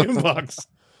email in my inbox.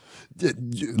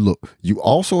 Look, you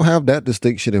also have that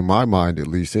distinction in my mind, at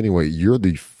least anyway. You're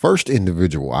the first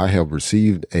individual I have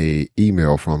received a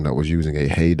email from that was using a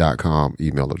hey.com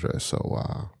email address.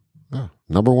 So,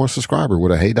 number one subscriber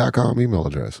with a hey.com email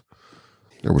address.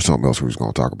 There was something else we was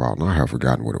going to talk about, and I have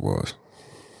forgotten what it was.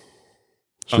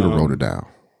 Should have wrote it down.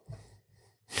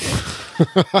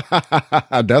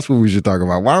 That's what we should talk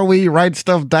about. Why don't we write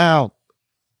stuff down?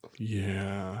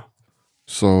 Yeah.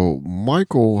 So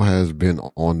Michael has been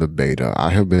on the beta.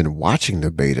 I have been watching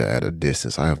the beta at a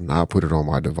distance. I have not put it on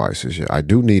my devices yet. I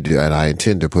do need to, and I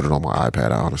intend to put it on my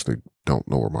iPad. I honestly don't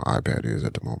know where my iPad is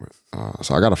at the moment.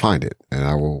 So I got to find it, and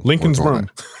I will. Lincoln's room.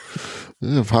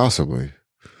 Yeah, possibly.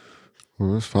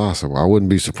 Well, it's possible. I wouldn't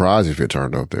be surprised if it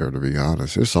turned up there, to be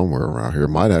honest. It's somewhere around here. It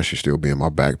might actually still be in my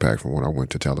backpack from when I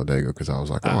went to Talladega because I was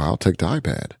like, I'll take the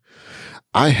iPad.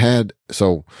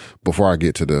 So before I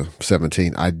get to the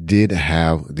 17, I did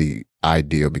have the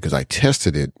idea because I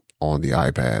tested it on the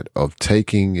iPad of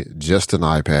taking just an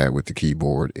iPad with the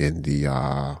keyboard and the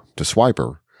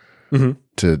swiper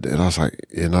to and I was like,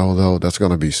 though, that's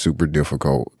going to be super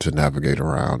difficult to navigate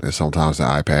around. And sometimes the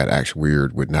iPad acts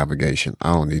weird with navigation.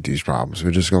 I don't need these problems.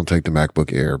 We're just going to take the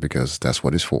MacBook Air because that's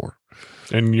what it's for.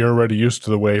 And you're already used to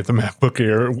the way the MacBook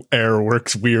Air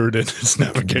works weird in its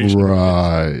navigation.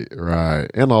 Right.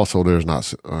 And also there's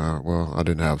not, I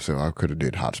didn't have, so I could have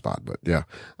did hotspot, but yeah,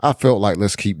 I felt like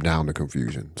let's keep down the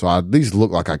confusion. So I at least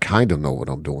look like I kind of know what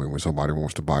I'm doing when somebody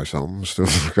wants to buy something.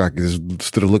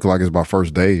 Instead of looking like it's my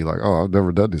first day, like, oh, I've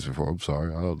never done this before. I'm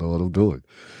sorry. I don't know what I'm doing.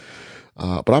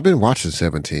 But I've been watching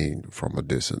 17 from a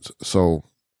distance. So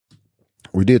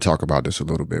we did talk about this a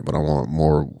little bit, but I want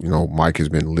more, Mike has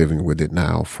been living with it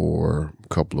now for a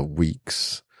couple of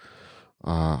weeks.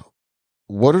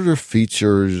 What are the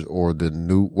features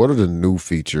what are the new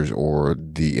features or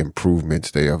the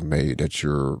improvements they have made that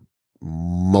you're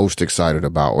most excited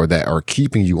about or that are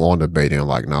keeping you on the beta and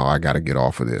like, no, I got to get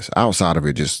off of this outside of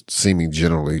it just seeming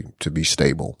generally to be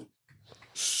stable?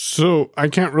 So I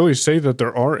can't really say that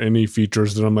there are any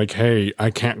features that I'm like, hey,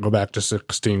 I can't go back to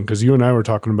 16, because you and I were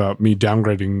talking about me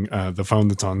downgrading the phone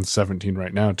that's on 17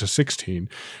 right now to 16,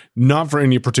 not for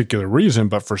any particular reason,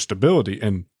 but for stability.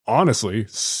 And honestly,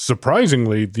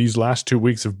 surprisingly, these last 2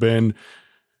 weeks have been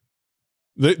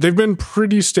they've been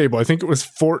pretty stable. I think it was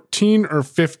 14 or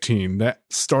 15 that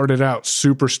started out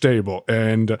super stable.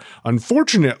 And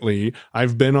unfortunately,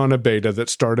 I've been on a beta that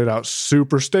started out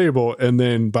super stable. And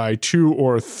then by 2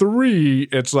 or 3,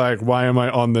 it's like, why am I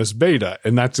on this beta?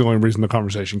 And that's the only reason the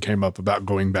conversation came up about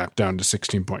going back down to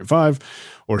 16.5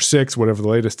 or 6, whatever the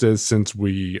latest is, since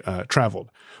we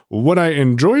traveled. What I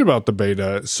enjoy about the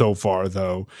beta so far,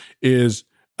 though, is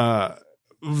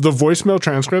the voicemail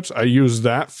transcripts. I use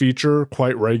that feature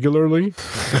quite regularly,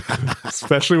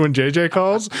 especially when JJ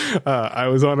calls. I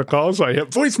was on a call, so I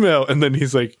hit voicemail, and then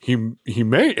he's like, he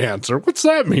may answer. What's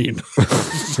that mean?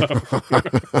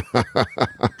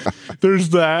 There's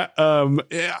that.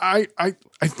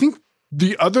 I think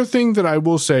the other thing that I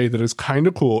will say that is kind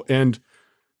of cool, and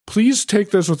please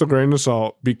take this with a grain of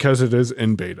salt because it is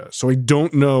in beta. So I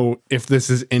don't know if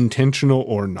this is intentional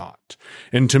or not.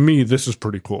 And to me, this is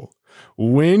pretty cool.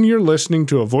 When you're listening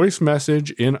to a voice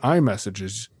message in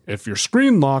iMessages, if your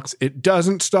screen locks, it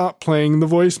doesn't stop playing the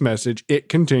voice message. It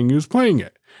continues playing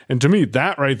it. And to me,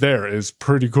 that right there is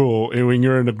pretty cool. And when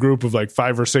you're in a group of like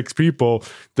 5 or 6 people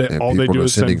that all they do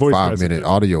is send voice messages. 5-minute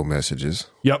audio messages.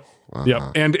 Yep. Yep.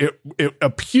 And it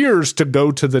appears to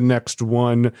go to the next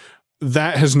one.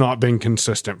 That has not been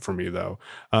consistent for me, though.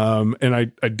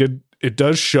 And it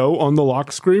does show on the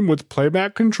lock screen with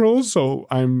playback controls, so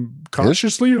I'm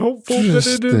cautiously hopeful that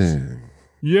it is.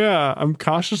 Yeah, I'm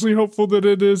cautiously hopeful that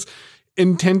it is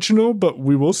intentional, but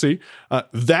we will see.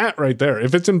 That right there,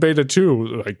 if it's in beta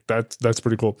 2, like that's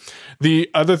pretty cool. The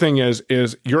other thing is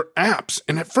your apps.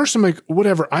 And at first I'm like,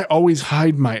 whatever, I always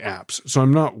hide my apps. So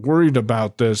I'm not worried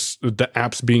about the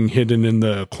apps being hidden in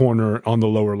the corner on the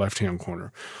lower left-hand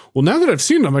corner. Well, now that I've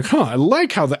seen them, I'm like, I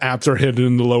like how the apps are hidden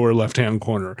in the lower left-hand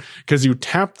corner, because you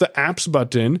tap the apps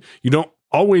button, you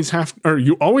always have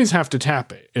to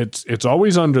tap it. It's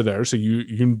always under there, so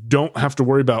you don't have to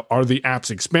worry about, are the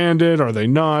apps expanded, are they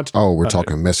not? Oh, we're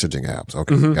talking messaging apps.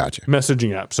 Okay, gotcha.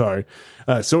 Messaging apps, sorry.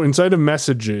 So inside of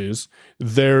messages,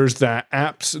 there's that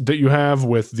apps that you have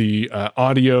with the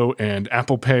audio and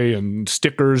Apple Pay and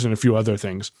stickers and a few other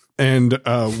things. And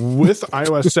with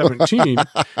iOS 17,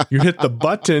 you hit the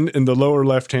button in the lower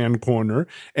left-hand corner,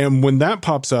 and when that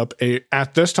pops up,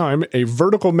 at this time, a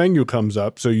vertical menu comes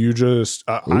up. So you just,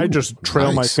 I just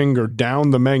trail my finger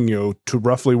down the menu to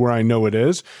roughly where I know it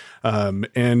is,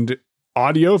 and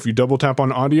audio, if you double tap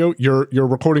on audio, you're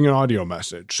recording an audio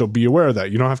message. So be aware of that.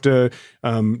 You don't have to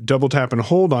double tap and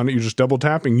hold on it. You just double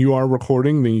tap and you are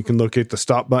recording. Then you can locate the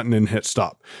stop button and hit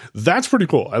stop. That's pretty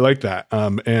cool. I like that.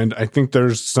 And I think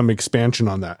there's some expansion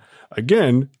on that.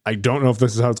 Again, I don't know if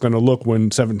this is how it's going to look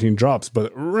when 17 drops,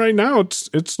 but right now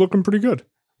it's looking pretty good.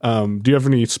 Do you have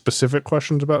any specific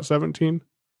questions about 17?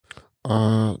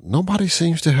 Nobody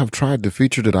seems to have tried the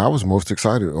feature that I was most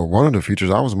excited, or one of the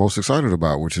features I was most excited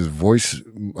about, which is voice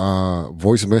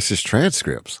message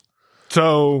transcripts.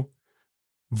 So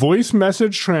voice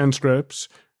message transcripts,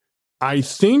 I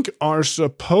think, are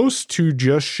supposed to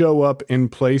just show up in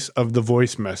place of the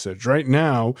voice message. Right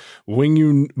now,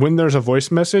 when there's a voice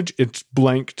message, it's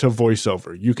blank to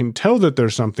voiceover. You can tell that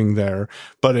there's something there,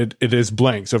 but it is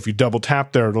blank. So if you double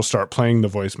tap there, it'll start playing the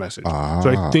voice message. So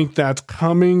I think that's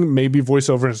coming. Maybe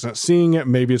voiceover is not seeing it.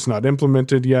 Maybe it's not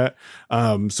implemented yet.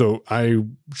 So I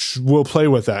will play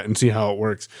with that and see how it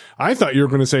works. I thought you were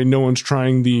going to say no one's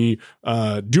trying the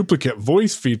duplicate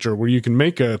voice feature where you can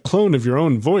make a clone of your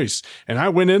own voice. And I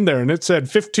went in there and it said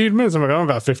 15 minutes. I'm like, I don't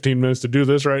got 15 minutes to do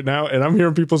this right now. And I'm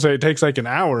hearing people say it takes like an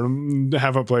hour. I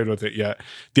haven't played with it yet.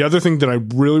 The other thing that I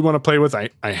really want to play with, I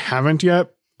haven't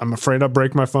yet. I'm afraid I'll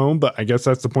break my phone, but I guess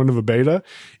that's the point of a beta,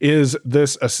 is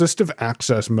this assistive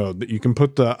access mode that you can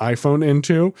put the iPhone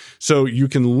into. So you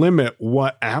can limit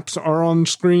what apps are on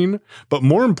screen. But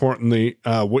more importantly,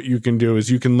 what you can do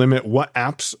is you can limit what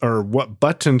apps or what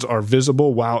buttons are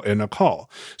visible while in a call.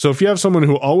 So if you have someone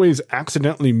who always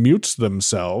accidentally mutes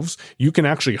themselves, you can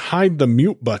actually hide the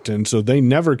mute button so they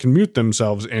never can mute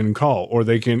themselves in call. Or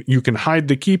you can hide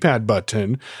the keypad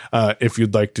button if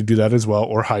you'd like to do that as well,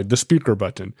 or hide the speaker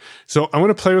button. So I want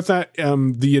to play with that.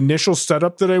 The initial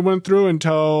setup that I went through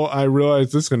until I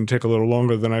realized this is going to take a little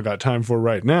longer than I got time for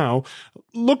right now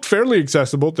looked fairly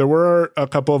accessible. There were a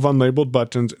couple of unlabeled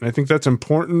buttons, and I think that's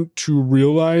important to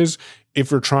realize if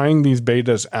you're trying these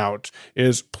betas out,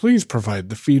 is please provide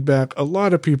the feedback. A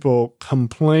lot of people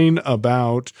complain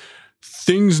about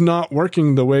things not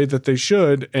working the way that they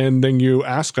should. And then you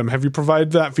ask them, have you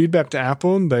provided that feedback to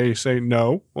Apple? And they say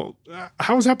no. Well,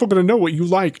 how is Apple going to know what you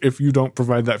like if you don't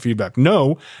provide that feedback?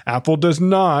 No, Apple does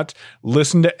not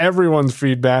listen to everyone's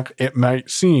feedback. It might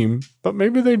seem, but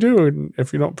maybe they do. And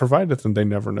if you don't provide it, then they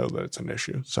never know that it's an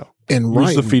issue. So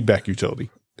use the feedback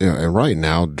utility. Yeah, and right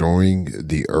now, during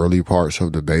the early parts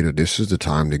of the beta, this is the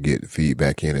time to get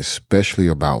feedback in, especially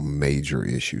about major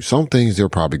issues. Some things they're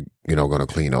probably, going to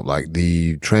clean up, like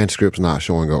the transcripts not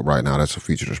showing up right now. That's a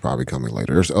feature that's probably coming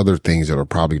later. There's other things that are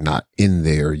probably not in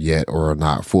there yet or are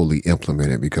not fully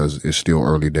implemented because it's still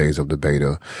early days of the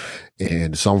beta.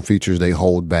 And some features they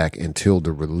hold back until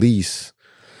the release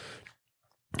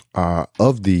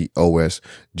of the OS,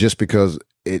 just because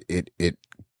it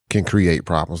can create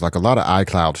problems. Like a lot of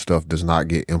iCloud stuff does not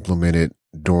get implemented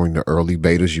during the early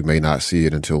betas. You may not see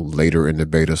it until later in the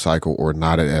beta cycle, or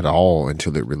not at all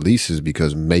until it releases,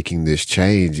 because making this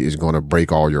change is going to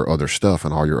break all your other stuff,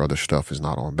 and all your other stuff is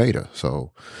not on beta.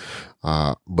 So,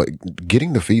 but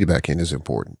getting the feedback in is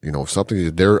important. If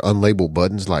something, there are unlabeled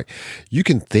buttons, like you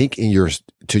can think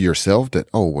to yourself that,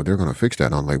 oh, well, they're going to fix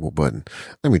that unlabeled button.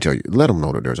 Let me tell you, let them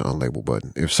know that there's an unlabeled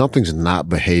button. If something's not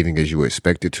behaving as you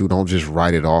expect it to, don't just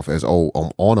write it off as, oh,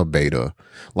 I'm on a beta.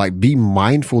 Like, be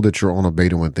mindful that you're on a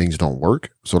beta when things don't work.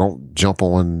 So don't jump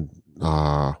on,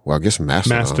 I guess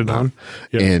Mastodon.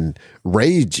 Yep. And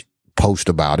rage post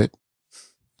about it.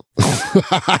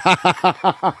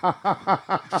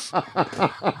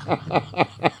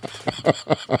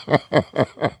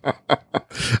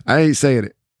 I ain't saying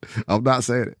it. I'm not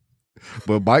saying it.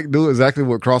 But Mike knew exactly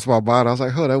what crossed my mind. I was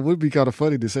like, that would be kind of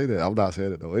funny to say that. I'm not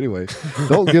saying it though. Anyway,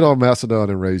 don't get on Mastodon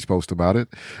and rage post about it.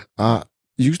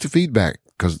 Use the feedback,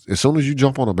 because as soon as you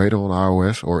jump on a beta on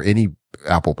iOS or any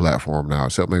Apple platform now,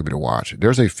 except maybe to watch,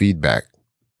 there's a feedback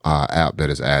app that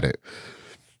is added.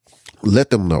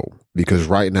 Let them know, because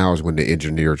right now is when the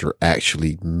engineers are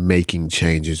actually making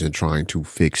changes and trying to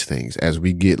fix things. As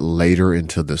we get later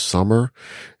into the summer,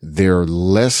 they're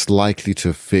less likely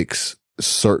to fix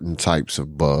certain types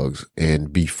of bugs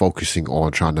and be focusing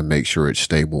on trying to make sure it's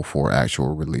stable for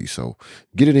actual release. So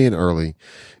get it in early,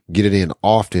 get it in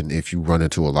often if you run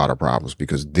into a lot of problems,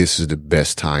 because this is the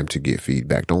best time to get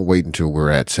feedback. Don't wait until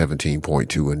we're at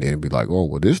 17.2 and then be like, oh,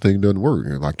 well, this thing doesn't work.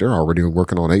 You're like, they're already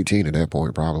working on 18 at that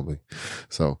point, probably.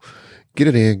 So get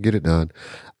it in, get it done.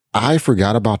 I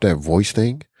forgot about that voice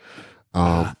thing.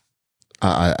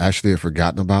 I actually have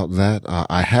forgotten about that.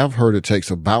 I have heard it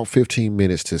takes about 15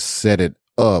 minutes to set it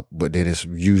up, but then it's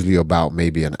usually about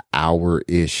maybe an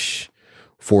hour-ish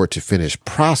for it to finish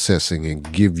processing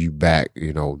and give you back,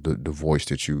 the voice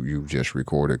that you just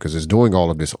recorded, because it's doing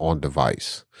all of this on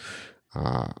device.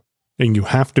 And you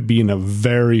have to be in a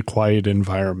very quiet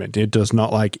environment. It does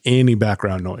not like any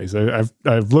background noise.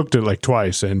 I've looked at it like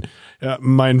twice, and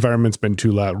my environment's been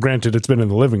too loud. Granted, it's been in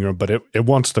the living room, but it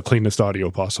wants the cleanest audio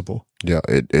possible. Yeah,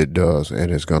 it does,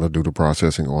 and it's going to do the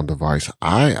processing on device.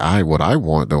 What I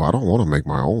want, though, I don't want to make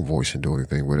my own voice and do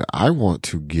anything with it. I want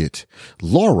to get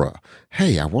Laura.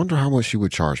 Hey, I wonder how much she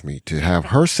would charge me to have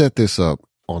her set this up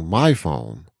on my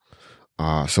phone,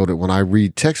 so that when I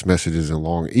read text messages and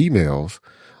long emails,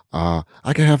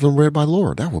 I can have them read by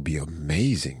Laura. That would be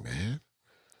amazing, man.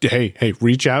 Hey,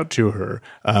 reach out to her.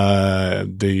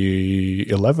 The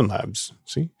 11 Labs.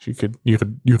 See, you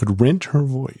could rent her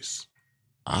voice.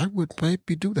 I would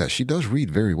maybe do that. She does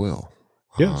read very well.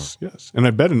 Yes. And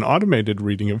I bet an automated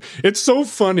reading of it's so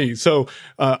funny. So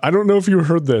I don't know if you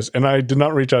heard this, and I did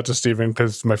not reach out to Steven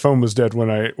because my phone was dead when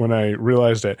I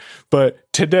realized it.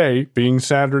 But today, being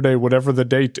Saturday, whatever the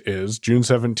date is, June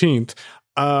 17th,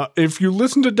 if you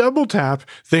listen to Double Tap,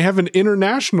 they have an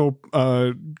international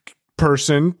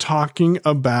person talking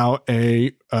about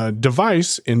a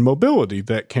device in mobility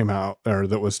that came out or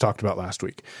that was talked about last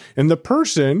week. And the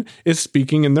person is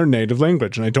speaking in their native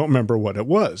language. And I don't remember what it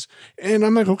was. And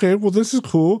I'm like, okay, well, this is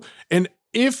cool. And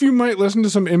if you might listen to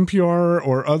some NPR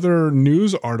or other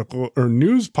news article or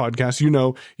news podcasts,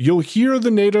 you'll hear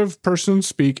the native person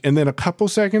speak, and then a couple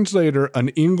seconds later, an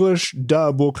English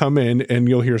dub will come in, and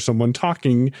you'll hear someone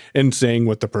talking and saying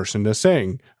what the person is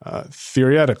saying.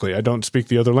 Theoretically, I don't speak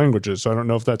the other languages, so I don't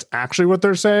know if that's actually what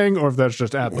they're saying or if that's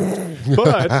just ad-libs.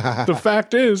 But the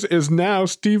fact is now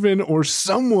Stephen or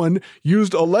someone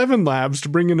used 11 Labs to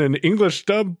bring in an English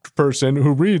dubbed person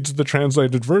who reads the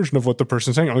translated version of what the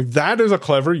person's saying. I'm like, that is a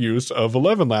clever use of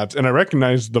 11 Labs, and I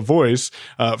recognize the voice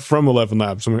from 11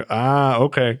 Labs. I'm like,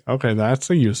 okay, that's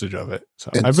a usage of it.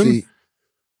 So and I've been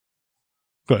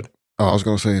good. I was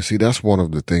going to say, that's one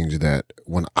of the things that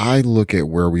when I look at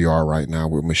where we are right now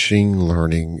with machine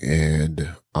learning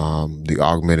and the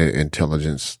augmented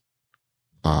intelligence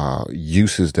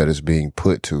uses that is being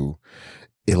put to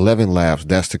 11 Labs,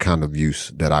 that's the kind of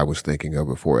use that I was thinking of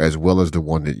before, as well as the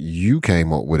one that you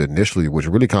came up with initially, which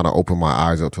really kind of opened my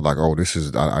eyes up to like, oh,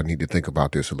 I need to think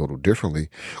about this a little differently,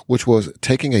 which was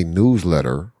taking a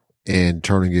newsletter and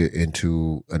turning it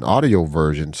into an audio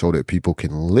version so that people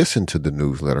can listen to the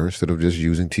newsletter instead of just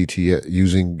using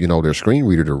their screen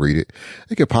reader to read it.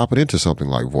 They could pop it into something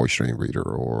like Voice Stream Reader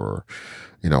or,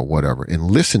 whatever, and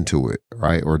listen to it,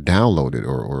 right? Or download it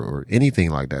or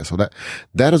anything like that. So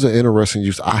that is an interesting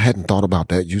use. I hadn't thought about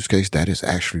that use case. That is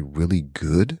actually really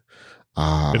good,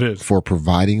 it is for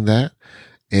providing that.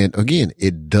 And again,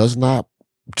 it does not,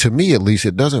 to me at least,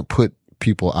 it doesn't put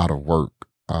people out of work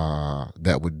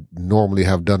that would normally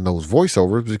have done those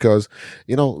voiceovers because,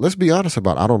 let's be honest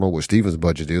about it. I don't know what Steven's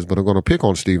budget is, but I'm going to pick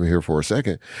on Steven here for a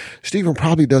second. Steven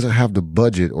probably doesn't have the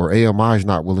budget, or AMI is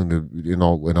not willing to,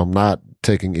 and I'm not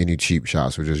taking any cheap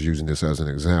shots. We're just using this as an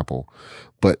example,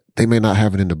 but they may not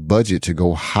have it in the budget to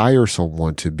go hire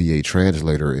someone to be a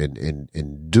translator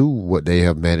and do what they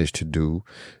have managed to do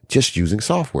just using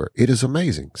software. It is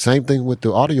amazing. Same thing with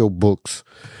the audio books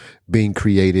being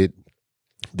created.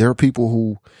 There are people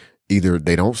who either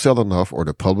they don't sell enough, or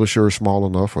the publisher is small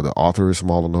enough, or the author is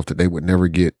small enough that they would never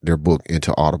get their book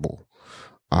into Audible.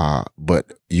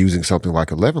 But using something like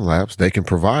 11 Labs, they can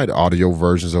provide audio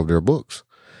versions of their books.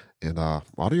 And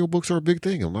audio books are a big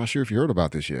thing. I'm not sure if you heard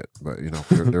about this yet, but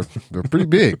they're pretty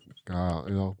big.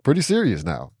 Pretty serious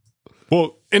now.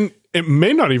 Well, and it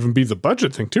may not even be the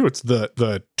budget thing too. It's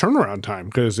the turnaround time,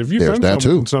 because if you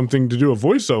send something to do a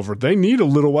voiceover, they need a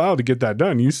little while to get that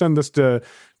done. You send this to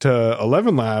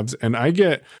 11 Labs, and I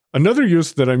get another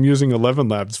use that I'm using 11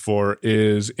 Labs for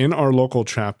is in our local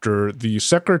chapter. The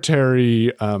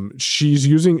secretary, she's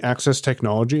using Access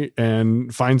Technology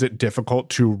and finds it difficult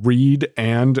to read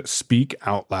and speak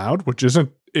out loud, which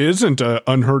isn't an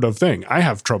unheard of thing. I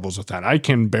have troubles with that. I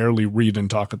can barely read and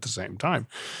talk at the same time.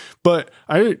 But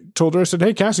I told her, I said,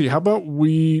 hey, Cassie, how about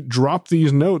we drop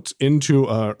these notes into,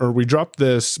 or we drop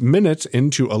this minutes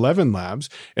into 11 Labs,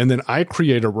 and then I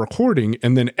create a recording,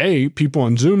 and then A, people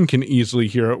on Zoom can easily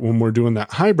hear it when we're doing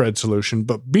that hybrid solution,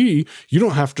 but B, you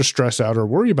don't have to stress out or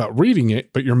worry about reading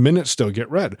it, but your minutes still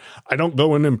get read. I don't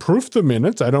go in and proof the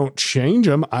minutes. I don't change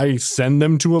them. I send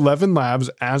them to 11 Labs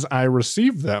as I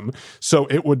receive them. So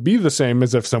it would be the same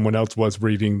as if someone else was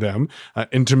reading them.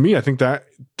 And to me, I think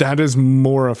that is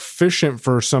more efficient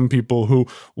for some people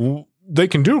who they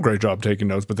can do a great job taking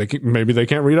notes, but maybe they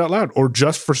can't read out loud, or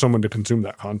just for someone to consume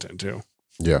that content too.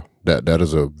 Yeah, that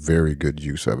is a very good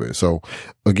use of it. So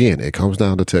again, it comes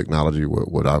down to technology.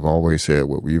 What I've always said,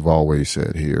 what we've always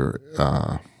said here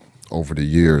over the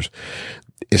years,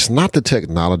 it's not the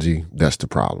technology that's the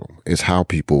problem. It's how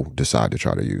people decide to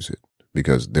try to use it.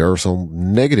 Because there are some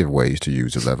negative ways to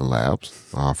use 11 Labs,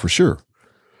 for sure.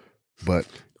 But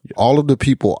all of the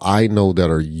people I know that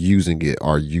are using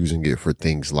it for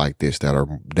things like this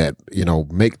that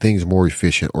make things more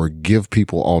efficient, or give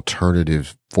people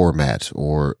alternative formats,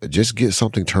 or just get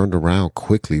something turned around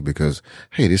quickly because,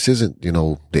 hey, this isn't,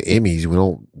 the Emmys. We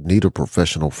don't need a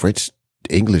professional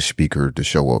English speaker to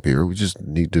show up here. We just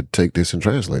need to take this and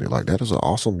translate it. Like, that is an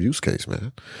awesome use case,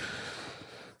 man.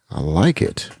 I like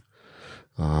it.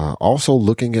 Also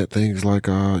looking at things like,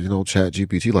 Chat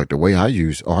GPT, like the way I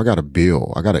I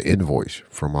got an invoice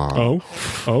from,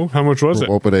 how much was it?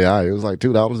 OpenAI. It was like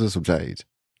 $2 and some change.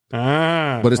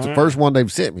 But it's the first one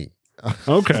they've sent me.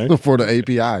 Okay. For the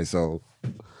API. So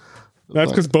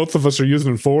that's because both of us are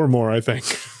using 4 more, I think.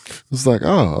 It's like,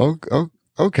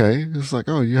 okay. It's like,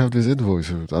 you have this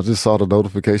invoice. I just saw the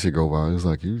notification go by. It's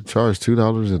like, you charged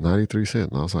 $2.93.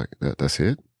 And I was like, that's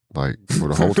it? Like for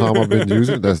the whole time I've been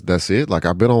using it, that's it. Like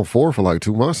I've been on 4 for like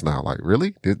 2 months now. Like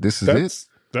really, this is it?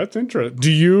 That's interesting.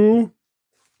 Do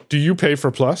you pay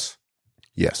for Plus?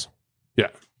 Yes.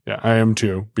 Yeah, I am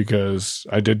too, because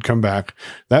I did come back.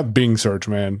 That Bing search,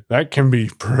 man, that can be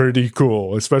pretty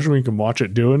cool, especially when you can watch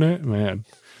it doing it, man.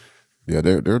 Yeah,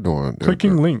 they're doing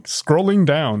clicking link, scrolling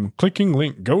down, clicking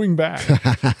link, going back.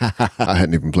 I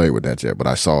hadn't even played with that yet, but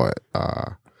I saw it.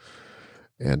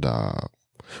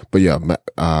 But yeah,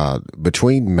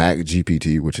 between Mac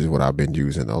GPT, which is what I've been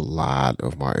using, a lot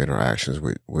of my interactions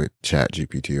with Chat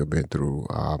GPT have been through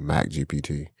Mac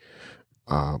GPT.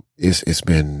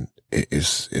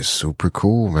 It's super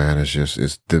cool, man.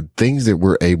 It's the things that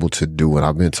we're able to do. And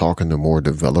I've been talking to more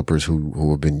developers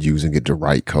who have been using it to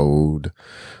write code,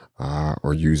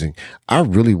 or using, I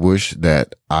really wish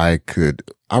that I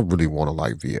really want to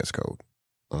like VS Code.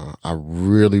 I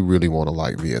really, really want to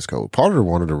like VS Code.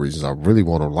 One of the reasons I really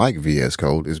want to like VS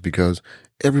Code is because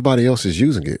everybody else is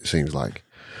using it seems like.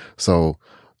 So,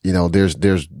 you know,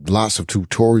 there's lots of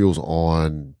tutorials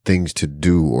on things to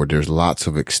do, or there's lots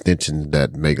of extensions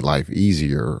that make life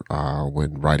easier,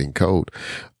 when writing code.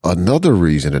 Another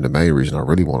reason, and the main reason I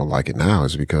really want to like it now,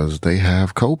 is because they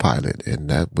have Copilot, and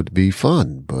that would be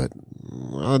fun, but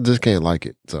I just can't like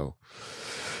it. So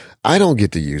I don't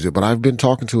get to use it, but I've been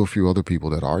talking to a few other people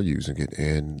that are using it,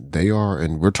 and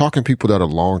we're talking people that are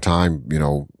long time, you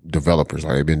know, developers.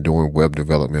 Like they've been doing web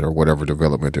development or whatever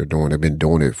development they're doing. They've been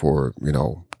doing it for, you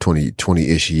know,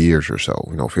 20-ish years or so,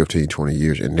 you know, 15, 20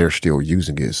 years, and they're still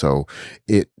using it. So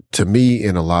it, to me,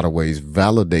 in a lot of ways,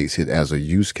 validates it as a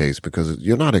use case, because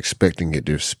you're not expecting it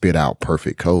to spit out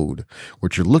perfect code.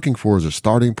 What you're looking for is a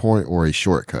starting point or a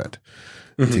shortcut.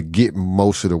 To get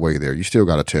most of the way there. You still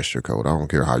got to test your code. I don't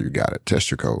care how you got it.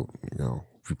 Test your code. You know,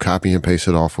 if you copy and paste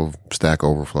it off of Stack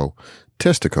Overflow,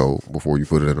 test the code before you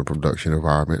put it in a production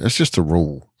environment. That's just a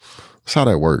rule. That's how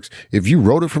that works. If you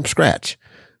wrote it from scratch,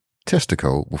 test the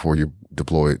code before you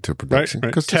deploy it to production,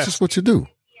 because that's just what you do.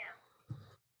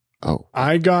 Oh,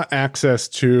 I got access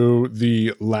to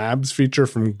the Labs feature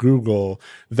from Google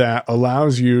that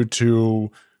allows you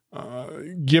to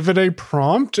give it a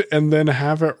prompt and then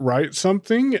have it write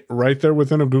something right there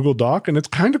within a Google Doc. And it's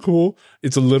kind of cool.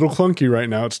 It's a little clunky right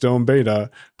now. It's still in beta.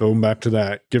 Going back to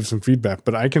that, give some feedback.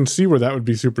 But I can see where that would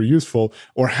be super useful,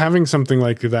 or having something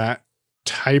like that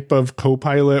type of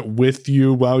Copilot with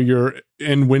you while you're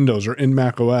in Windows or in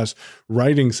Mac OS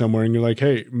writing somewhere, and you're like,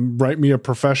 hey, write me a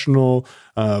professional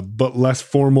but less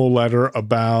formal letter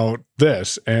about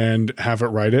this, and have it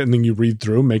write it, and then you read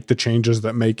through, make the changes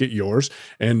that make it yours,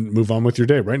 and move on with your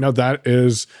day. Right now, that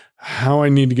is how I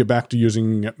need to get back to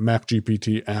using Mac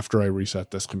GPT after I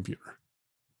reset this computer.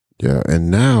 yeah. And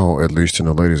now, at least in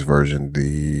the latest version,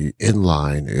 the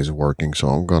inline is working.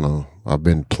 So I've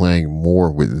been playing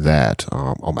more with that.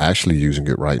 I'm actually using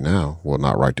it right now. Well,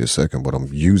 not right this second, but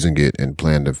I'm using it and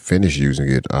plan to finish using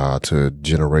it, to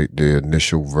generate the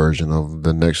initial version of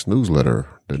the next newsletter,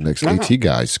 the next AT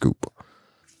Guy scoop.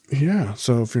 Yeah,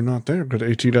 so if you're not there, go to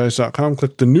atguys.com,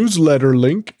 click the newsletter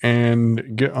link,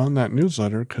 and get on that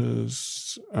newsletter,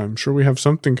 because I'm sure we have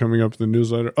something coming up in the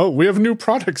newsletter. Oh, we have new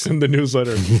products in the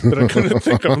newsletter that I couldn't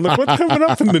think of. I'm like, what's coming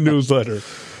up in the newsletter?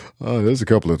 There's a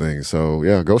couple of things. So,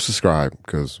 yeah, go subscribe,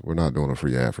 because we're not doing a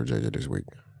free ad for JJ this week.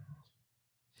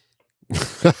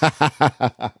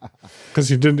 Because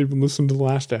you didn't even listen to the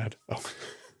last ad. Oh.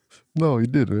 No, he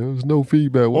didn't. There was no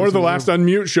feedback. Or the last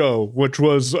Unmute show, which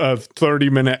was a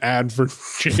 30-minute ad for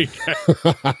JJ.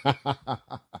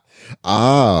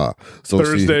 So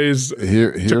Thursdays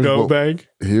to go bag.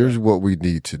 Here's what we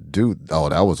need to do. Oh,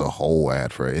 that was a whole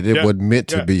ad for it. It wasn't meant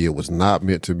to be. It was not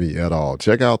meant to be at all.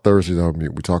 Check out Thursdays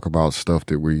Unmute. We talk about stuff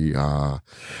that we are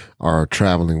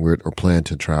traveling with or plan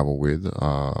to travel with.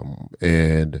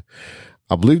 And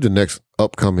I believe the next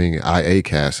upcoming IA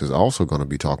cast is also going to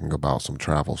be talking about some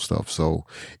travel stuff. So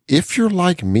if you're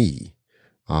like me,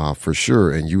 for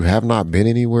sure, and you have not been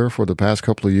anywhere for the past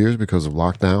couple of years because of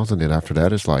lockdowns, and then after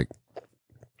that, it's like,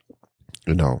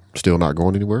 you know, still not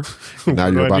going anywhere. Now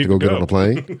you're about to go get on a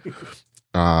plane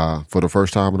for the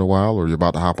first time in a while, or you're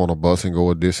about to hop on a bus and go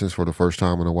a distance for the first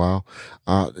time in a while.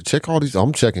 Check all these.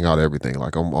 I'm checking out everything.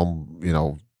 Like I'm, you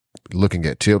know, looking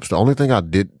at tips. The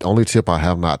only tip I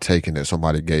have not taken that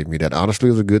somebody gave me that honestly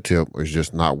is a good tip, is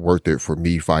just not worth it for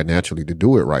me financially to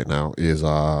do it right now, is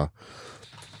the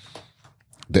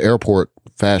airport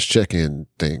fast check-in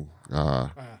thing.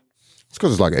 It's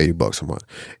because it's like $80 a month.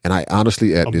 And I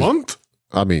honestly, month?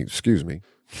 I mean, excuse me.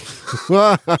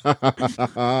 I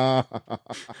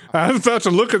was about to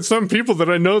look at some people that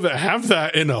I know that have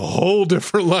that in a whole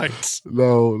different light.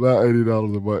 No, not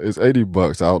 $80 a month. It's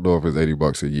 $80. I don't know if it's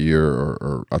 $80 a year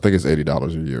or I think it's $80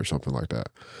 a year or something like that.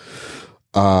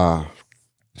 But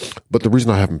the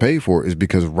reason I haven't paid for it is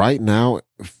because right now,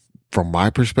 from my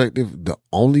perspective, the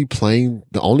only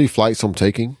flights I'm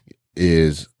taking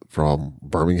is from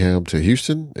Birmingham to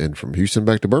Houston and from Houston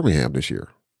back to Birmingham this year.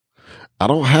 I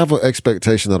don't have an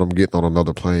expectation that I'm getting on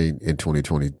another plane in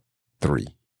 2023.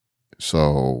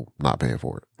 So not paying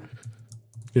for it.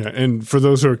 Yeah, and for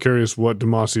those who are curious what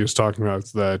Demasi is talking about,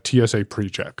 the TSA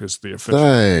PreCheck is the official.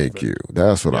 Thank you.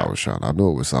 That's what I was trying. I knew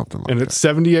it was something like that. And it's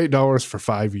 $78 for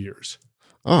 5 years.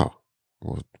 Oh,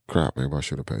 well, crap. Maybe I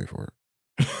should have paid for it.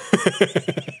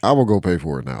 I will go pay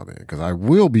for it now then, because I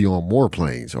will be on more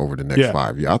planes over the next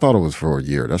 5 years. I thought it was for a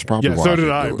year. That's probably why. So did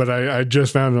I, but I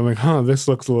just found it. I'm like, this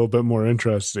looks a little bit more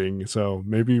interesting. So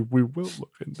maybe we will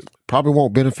look into it. Probably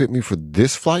won't benefit me for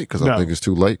this flight because I think it's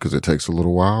too late because it takes a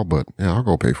little while. But yeah, I'll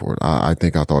go pay for it. I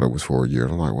think I thought it was for a year.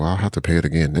 I'm like, well, I'll have to pay it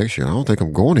again next year. I don't think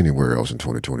I'm going anywhere else in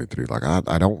 2023. Like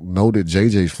I don't know that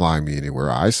JJ's flying me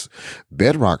anywhere.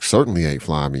 Bedrock certainly ain't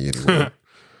flying me anywhere.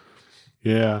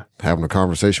 Yeah. Having a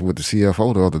conversation with the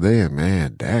CFO the other day, and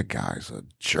man, that guy's a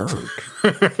jerk.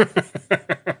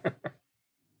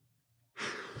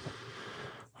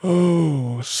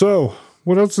 So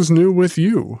what else is new with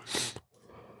you?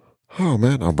 Oh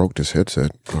man, I broke this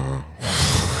headset.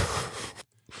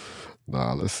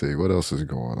 Let's see. What else is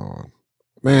going on?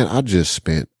 Man, I just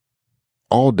spent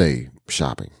all day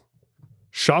shopping.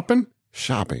 Shopping?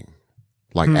 Shopping.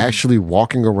 Like actually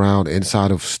walking around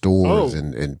inside of stores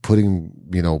and putting,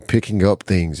 picking up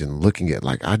things and looking at,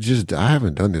 like, I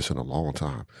haven't done this in a long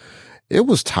time. It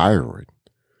was tiring.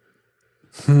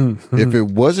 If it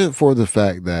wasn't for the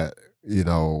fact that,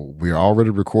 we're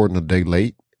already recording a day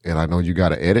late and I know you got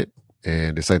to edit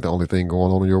and this ain't the only thing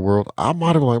going on in your world, I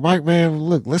might have been like, Mike, man,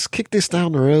 look, let's kick this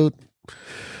down the road.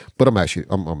 But I'm actually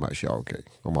okay.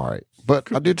 I'm all right.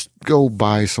 But I did go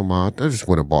buy some, I just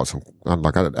went and bought some, I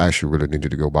actually really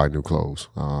needed to go buy new clothes.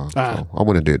 So I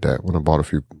went and did that. Went and bought a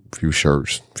few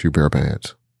shirts, a few pair of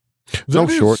pants. No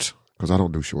shorts, because I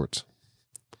don't do shorts.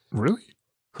 Really?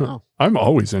 No. I'm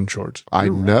always in shorts. I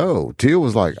know. Teal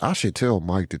was like, I should tell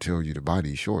Mike to tell you to buy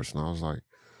these shorts. And I was like,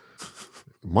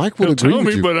 Mike would agree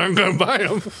with you. But I'm going to buy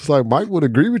them. It's like, Mike would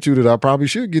agree with you that I probably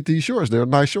should get these shorts. They're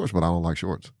nice shorts, but I don't like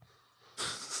shorts.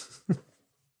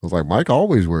 I was like, Mike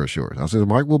always wears shorts. I said,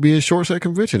 Mike will be in shorts at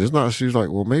convention. It's not, she's like,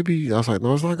 well, maybe. I was like,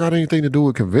 no, it's not got anything to do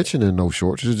with convention and no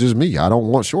shorts. It's just me. I don't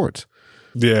want shorts.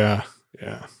 Yeah.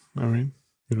 Yeah. I mean,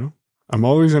 I'm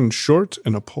always in shorts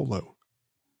and a polo.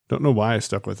 Don't know why I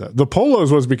stuck with that. The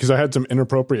polos was because I had some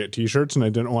inappropriate t-shirts and I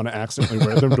didn't want to accidentally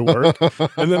wear them to work.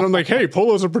 And then I'm like, hey,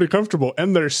 polos are pretty comfortable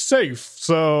and they're safe.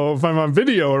 So if I'm on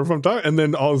video or if I'm talking, and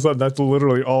then all of a sudden that's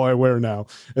literally all I wear now.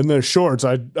 And then shorts,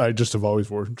 I just have always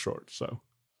worn shorts. So.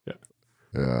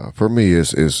 Yeah, for me,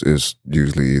 it's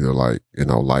usually either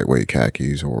lightweight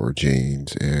khakis or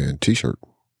jeans and t-shirt.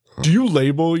 Do you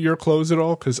label your clothes at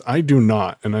all? Because I do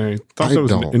not, and I thought that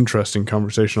was an interesting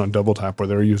conversation on Double Tap where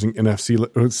they were using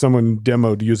NFC. Someone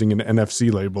demoed using an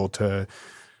NFC label to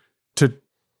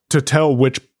tell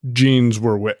which jeans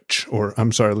were which, or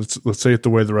I'm sorry, let's say it the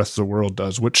way the rest of the world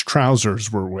does. Which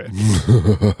trousers were which?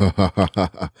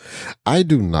 I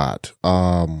do not.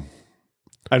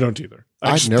 I don't either.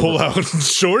 I just pull out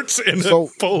shorts and a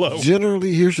polo.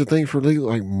 Generally, here's the thing for me,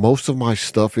 like most of my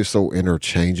stuff is so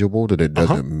interchangeable that it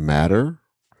doesn't matter.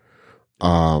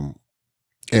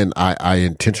 And I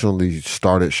intentionally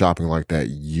started shopping like that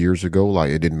years ago. Like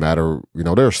it didn't matter,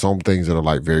 there are some things that are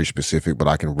like very specific, but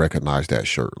I can recognize that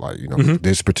shirt. Like,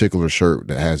 this particular shirt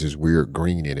that has this weird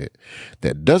green in it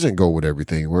that doesn't go with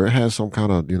everything, where it has some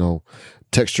kind of,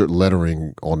 textured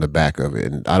lettering on the back of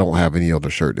it. And I don't have any other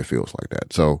shirt that feels like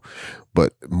that. So,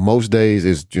 but most days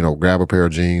is, grab a pair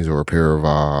of jeans or a pair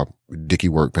of, Dickie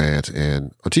work pants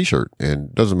and a t-shirt.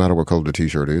 And it doesn't matter what color the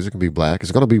t-shirt is. It can be black.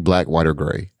 It's going to be black, white, or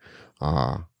gray.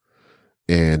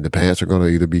 And the pants are going to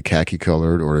either be khaki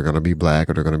colored or they're going to be black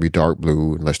or they're going to be dark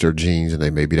blue, unless they're jeans and they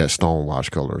may be that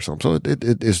stonewash color or something. So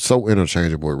it is so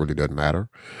interchangeable. It really doesn't matter.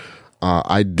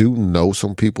 I do know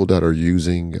some people that are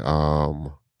using,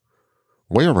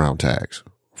 wear around tags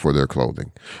for their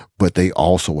clothing, but they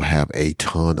also have a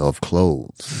ton of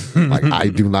clothes. Like I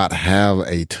do not have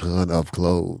a ton of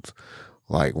clothes.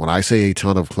 Like when I say a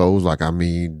ton of clothes, like I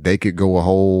mean, they could go a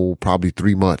whole probably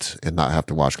 3 months and not have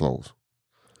to wash clothes.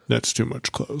 That's too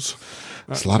much clothes.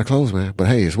 It's a lot of clothes, man. But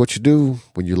hey, it's what you do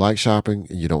when you like shopping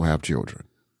and you don't have children.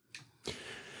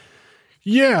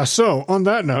 Yeah. So on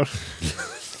that note,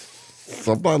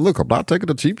 So I'm like, look, I'm not taking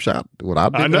a cheap shot. When I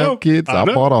didn't know. have kids, I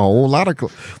bought a whole lot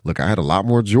of look, I had a lot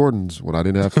more Jordans when I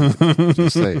didn't have kids.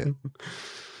 Just saying.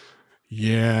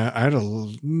 Yeah, I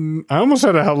almost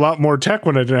had a lot more tech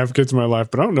when I didn't have kids in my life,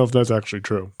 but I don't know if that's actually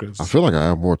true. I feel like I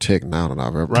have more tech now than I've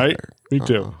ever right? had. Me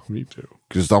too. Me too.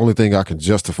 Because it's the only thing I can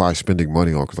justify spending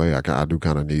money on. Because I do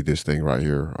kind of need this thing right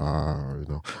here.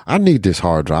 I need this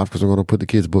hard drive because I'm going to put the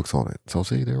kids' books on it. So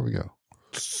see, there we go.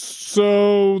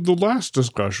 So the last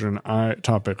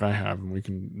topic I have, and we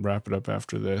can wrap it up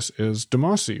after this, is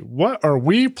Demasi. What are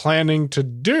we planning to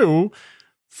do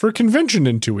for convention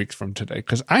in 2 weeks from today?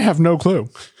 Because I have no clue.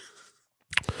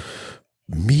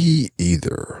 Me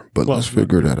either, but let's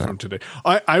figure that out. Today,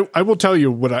 I will tell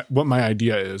you what my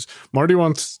idea is. Marty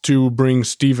wants to bring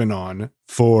Steven on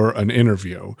for an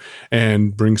interview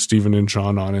and bring Steven and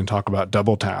Sean on and talk about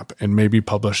Double Tap and maybe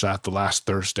publish that the last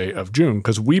Thursday of June,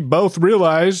 because we both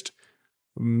realized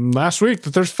last week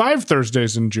that there's 5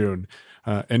 Thursdays in June.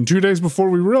 And 2 days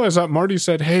before we realized that, Marty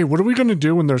said, hey, what are we going to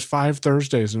do when there's 5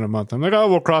 Thursdays in a month? I'm like, oh,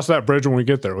 we'll cross that bridge when we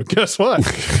get there. Well, guess what?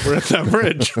 We're at that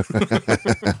bridge.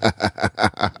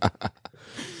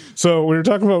 So we were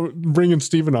talking about bringing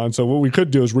Steven on. So what we could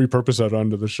do is repurpose that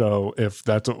onto the show if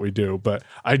that's what we do. But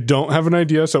I don't have an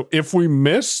idea. So if we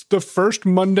miss the first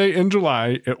Monday in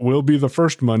July, it will be the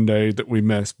first Monday that we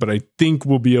miss. But I think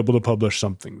we'll be able to publish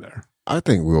something there. I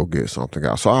think we'll get something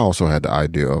out. So I also had the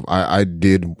idea of, I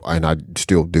did, and I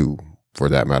still do, for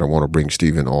that matter, want to bring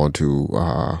Steven on to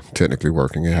technically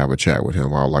working and have a chat with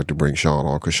him. I would like to bring Sean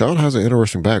on because Sean has an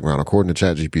interesting background. According to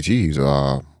ChatGPT, he's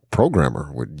a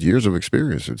programmer with years of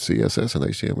experience with CSS and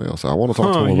HTML. So I want to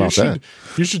talk to him about that.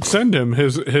 You should send him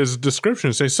his description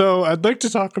and say, so I'd like to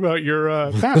talk about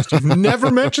your past. You've never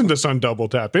mentioned this on Double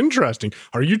Tap. Interesting.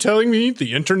 Are you telling me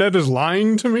the internet is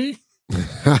lying to me?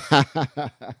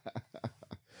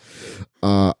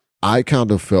 I kind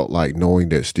of felt like, knowing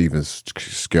that Steven's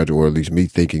schedule, or at least me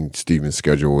thinking Steven's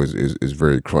schedule is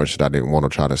very crunched, I didn't want to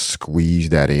try to squeeze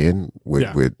that in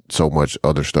with so much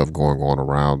other stuff going on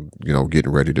around,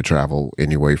 getting ready to travel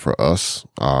anyway for us.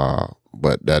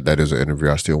 But that is an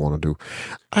interview I still want to do.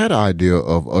 I had an idea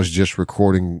of us just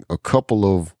recording a couple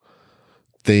of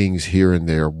things here and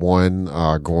there. One,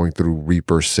 going through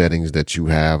Reaper settings that you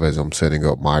have as I'm setting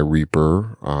up my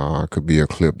Reaper, could be a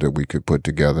clip that we could put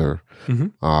together.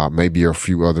 Mm-hmm. Maybe a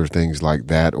few other things like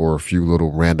that, or a few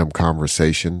little random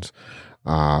conversations,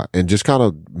 and just kind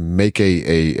of make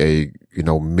a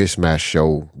mismatch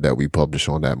show that we publish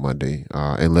on that Monday,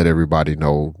 and let everybody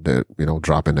know that,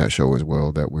 drop in that show as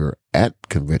well, that we're at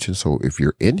convention. So if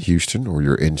you're in Houston or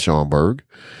you're in Schaumburg,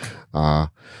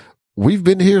 we've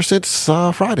been here since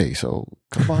Friday, so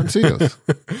come by and see us.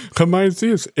 Come by and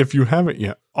see us if you haven't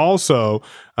yet. Also,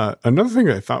 another thing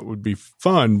I thought would be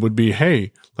fun would be,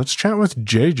 hey, let's chat with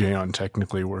JJ on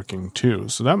Technically Working too.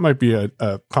 So that might be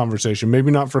a conversation,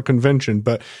 maybe not for convention,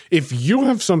 but if you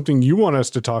have something you want us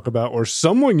to talk about or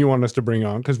someone you want us to bring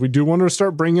on, because we do want to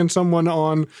start bringing someone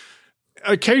on.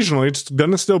 Occasionally, it's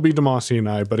going to still be Demasi and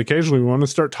I, but occasionally we want to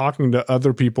start talking to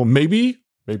other people. Maybe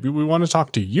we want to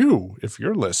talk to you if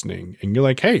you're listening and you're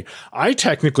like, hey, I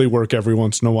technically work every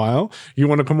once in a while. You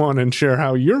want to come on and share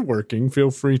how you're working?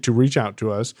 Feel free to reach out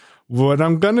to us. What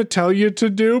I'm going to tell you to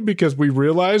do, because we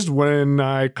realized when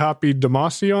I copied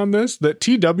Demasi on this, that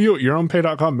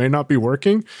TW@yourownpay.com may not be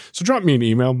working. So drop me an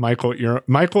email, Michael at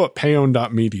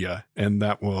payon.media, and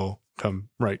that will come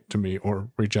right to me, or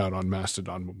reach out on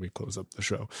Mastodon when we close up the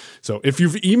show. So if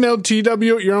you've emailed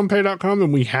TW@yourownpay.com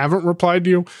and we haven't replied to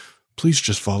you, please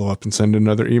just follow up and send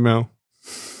another email.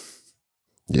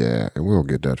 Yeah, and we'll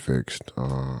get that fixed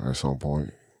at some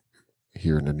point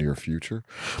here in the near future.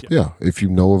 Yeah, if you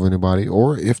know of anybody,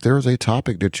 or if there's a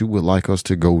topic that you would like us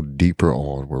to go deeper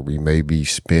on, where we maybe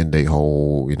spend a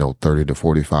whole, 30 to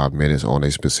 45 minutes on a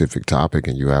specific topic,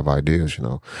 and you have ideas,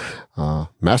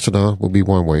 Mastodon will be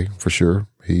one way for sure.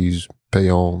 He's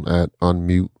payon at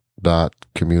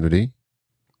unmute.community.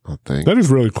 I think that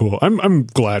is really cool. I'm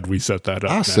glad we set that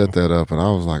up. Set that up, and I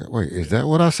was like, wait, is that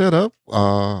what I set up?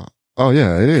 Oh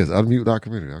yeah, it is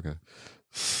unmute.community. Okay.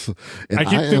 I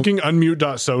keep thinking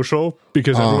unmute.social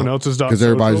because everyone else is because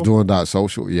everybody's doing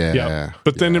 .social. Yeah.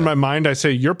 But then in my mind, I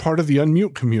say, you're part of the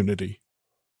unmute community.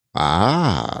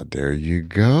 There you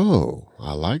go.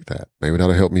 I like that. Maybe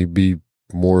that'll help me be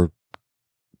more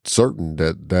certain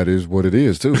that is what it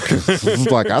is too.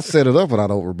 It's like I set it up and I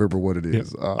don't remember what it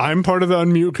is. I'm part of the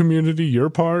unmute community. You're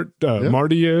part.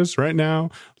 Marty is right now.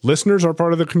 Listeners are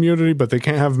part of the community, but they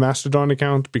can't have Mastodon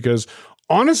account because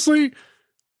honestly,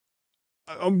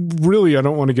 I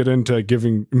don't want to get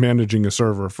into managing a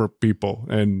server for people.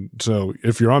 And so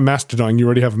if you're on Mastodon, you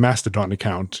already have a Mastodon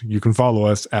account. You can follow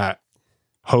us at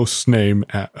host's name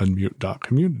at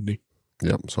unmute.community.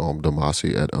 Yep. So I'm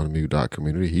Damasi at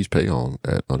unmute.community. He's Payon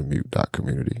at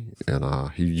unmute.community. And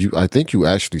I think you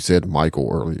actually said Michael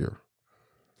earlier.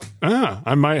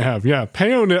 I might have. Yeah.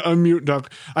 Payon at unmute.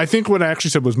 I think what I actually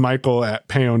said was Michael at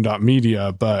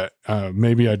payon.media, but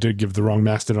maybe I did give the wrong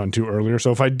Mastodon too earlier.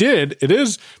 So if I did, it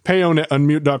is Payon at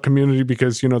unmute.community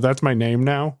because, that's my name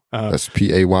now. That's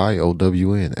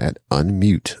PAYOWN at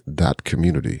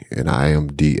unmute.community. And I am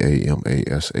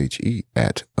DAMASHE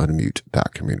at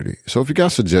unmute.community. So if you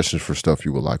got suggestions for stuff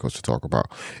you would like us to talk about,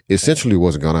 essentially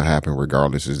what's going to happen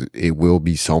regardless is it will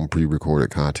be some pre-recorded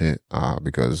content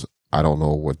because I don't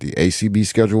know what the ACB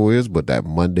schedule is, but that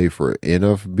Monday for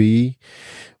NFB,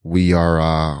 we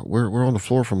are, we're on the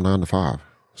floor from 9 to 5.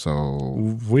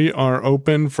 So we are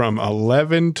open from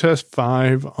 11 to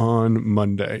 5 on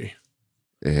Monday.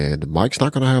 And Mike's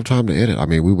not going to have time to edit. I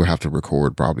mean, we would have to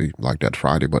record probably like that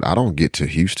Friday, but I don't get to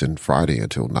Houston Friday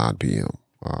until 9 p.m.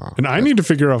 And I need to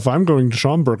figure out if I'm going to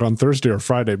Schaumburg on Thursday or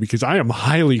Friday because I am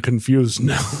highly confused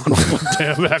now on what day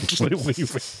I'm actually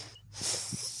leaving.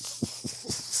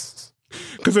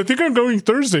 Because I think I'm going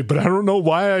Thursday, but I don't know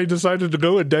why I decided to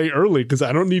go a day early because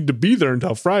I don't need to be there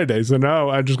until Friday. So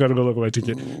now I just got to go look at my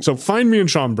ticket. So find me in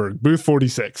Schaumburg, booth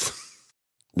 46.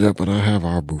 Yeah, but I have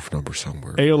our booth number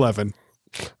somewhere. A11.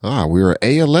 We were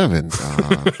A11.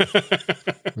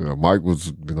 Mike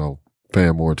was,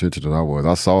 paying more attention than I was.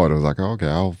 I saw it. I was like, okay,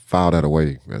 I'll file that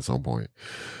away at some point.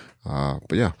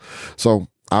 But yeah, so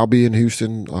I'll be in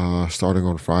Houston starting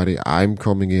on Friday. I'm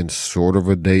coming in sort of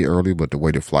a day early, but the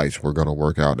way the flights were going to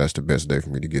work out, that's the best day for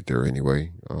me to get there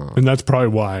anyway. And that's probably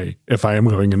why, if I am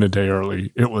going in a day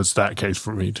early, it was that case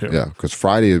for me too. Yeah, because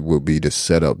Friday will be the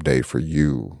setup day for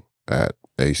you at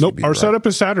ACB. Nope, our right? setup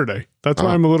is Saturday. That's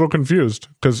why I'm a little confused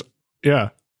because,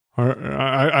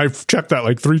 I've checked that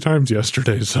like 3 times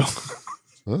yesterday. So,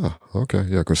 okay,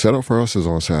 yeah, because setup for us is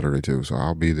on Saturday too. So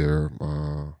I'll be there.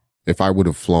 If I would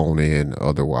have flown in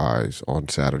otherwise on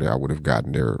Saturday, I would have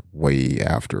gotten there way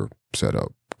after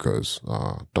setup because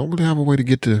don't really have a way to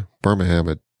get to Birmingham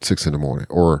at 6 in the morning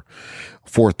or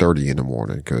 4:30 in the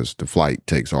morning because the flight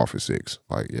takes off at 6.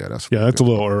 That's a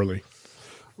little early.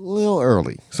 A little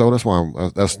early. So that's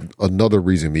why that's another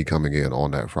reason me coming in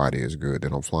on that Friday is good.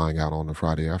 Then I'm flying out on the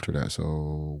Friday after that.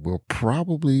 So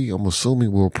I'm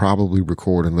assuming we'll probably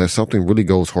record unless something really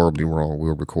goes horribly wrong.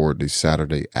 We'll record the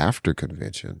Saturday after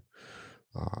convention.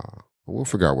 We'll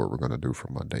figure out what we're going to do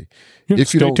for Monday. Yeah,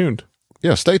 stay tuned.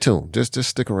 Yeah, stay tuned. Just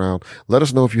stick around. Let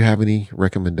us know if you have any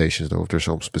recommendations, though, if there's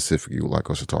something specific you would like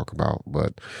us to talk about.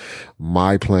 But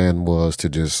my plan was to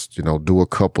just, do a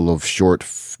couple of short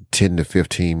 10 to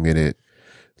 15 minute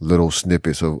little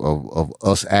snippets of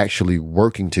us actually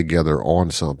working together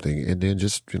on something and then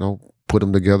just, put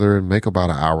them together and make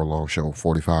about an hour-long show,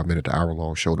 45-minute to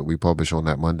hour-long show that we publish on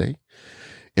that Monday.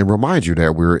 And remind you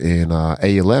that we're in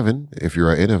A11 if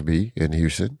you're at NFB in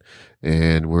Houston,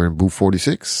 and we're in booth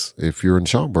 46 if you're in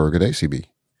Schaumburg at ACB.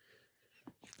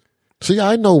 See,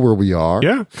 I know where we are.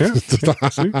 Yeah.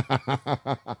 See?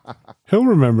 He'll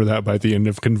remember that by the end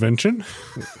of convention.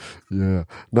 Yeah.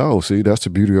 No, see, that's the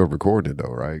beauty of recording it,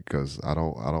 though, right? Because I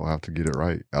don't have to get it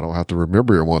right. I don't have to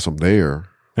remember it once I'm there.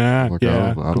 I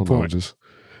don't know. Just,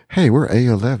 hey, we're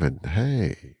A11.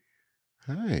 Hey,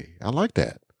 I like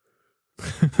that.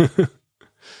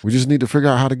 We just need to figure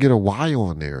out how to get a Y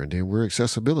on there, and then we're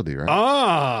accessibility, right?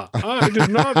 I did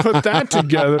not put that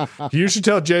together. You should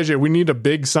tell JJ we need a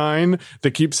big sign that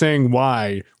keeps saying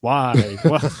Y. And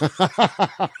we'll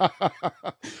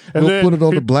then put it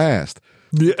on the blast.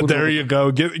 Yeah, there you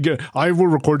go. Get. I will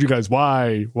record you guys.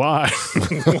 Why?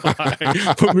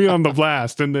 Put me on the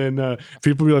blast, and then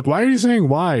people be like, "Why are you saying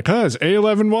Y?" Because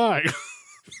A11Y.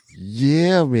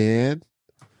 Yeah, man.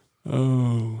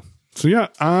 Oh. So yeah,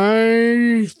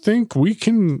 I think we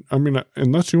can,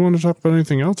 unless you want to talk about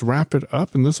anything else, wrap it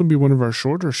up, and this will be one of our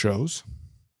shorter shows.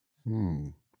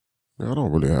 I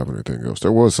don't really have anything else.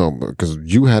 There was some, because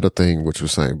you had a thing which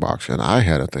was saying box, and I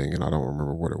had a thing, and I don't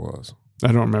remember what it was.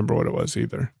 I don't remember what it was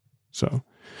either. So,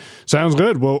 sounds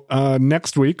good. Well,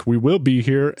 next week we will be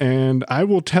here, and I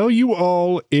will tell you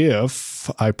all if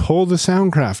I pull the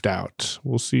Soundcraft out.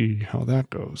 We'll see how that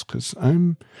goes, because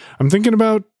I'm thinking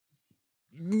about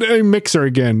a mixer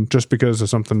again just because of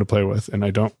something to play with, and I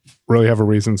don't really have a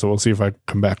reason, so we'll see if I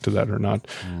come back to that or not.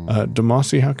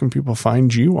 Damasi, how can people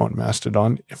find you on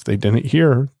Mastodon if they didn't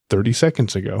hear 30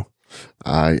 seconds ago?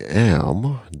 I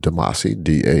am Damasi,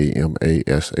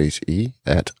 DAMASHE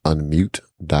at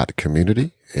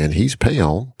unmute.community, and he's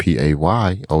Payon,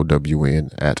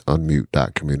 PAYOWN at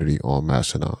unmute.community on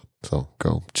Mastodon. So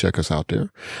go check us out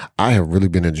there. I have really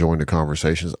been enjoying the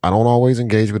conversations. I don't always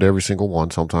engage with every single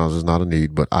one. Sometimes it's not a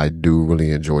need, but I do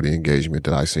really enjoy the engagement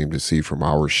that I seem to see from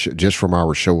just from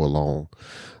our show alone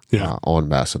on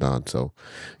Mastodon. So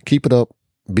keep it up.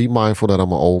 Be mindful that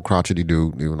I'm an old crotchety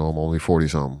dude, even though I'm only 40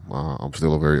 something. I'm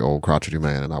still a very old crotchety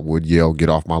man, and I would yell, "Get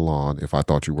off my lawn," if I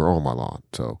thought you were on my lawn.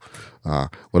 So,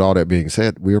 with all that being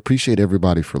said, we appreciate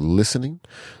everybody for listening.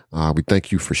 We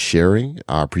thank you for sharing.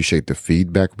 I appreciate the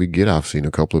feedback we get. I've seen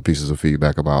a couple of pieces of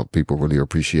feedback about people really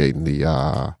appreciating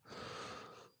the,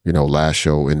 last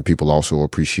show, and people also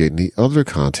appreciating the other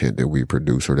content that we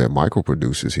produce or that Michael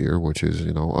produces here, which is,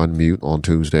 Unmute on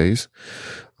Tuesdays.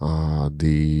 I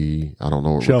don't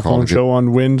know what Shell Phone Show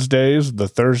on Wednesdays, the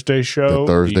Thursday show,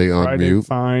 the Thursday Unmute,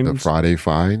 Finds. the Friday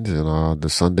Finds, and the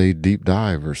Sunday Deep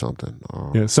Dive or something.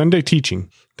 Sunday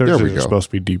Teaching. Thursdays are supposed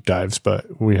to be deep dives,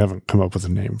 but we haven't come up with a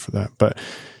name for that. But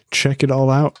check it all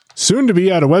out. Soon to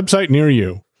be at a website near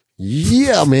you.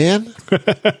 Yeah, man.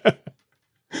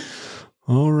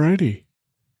 All righty.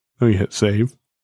 Let me hit save.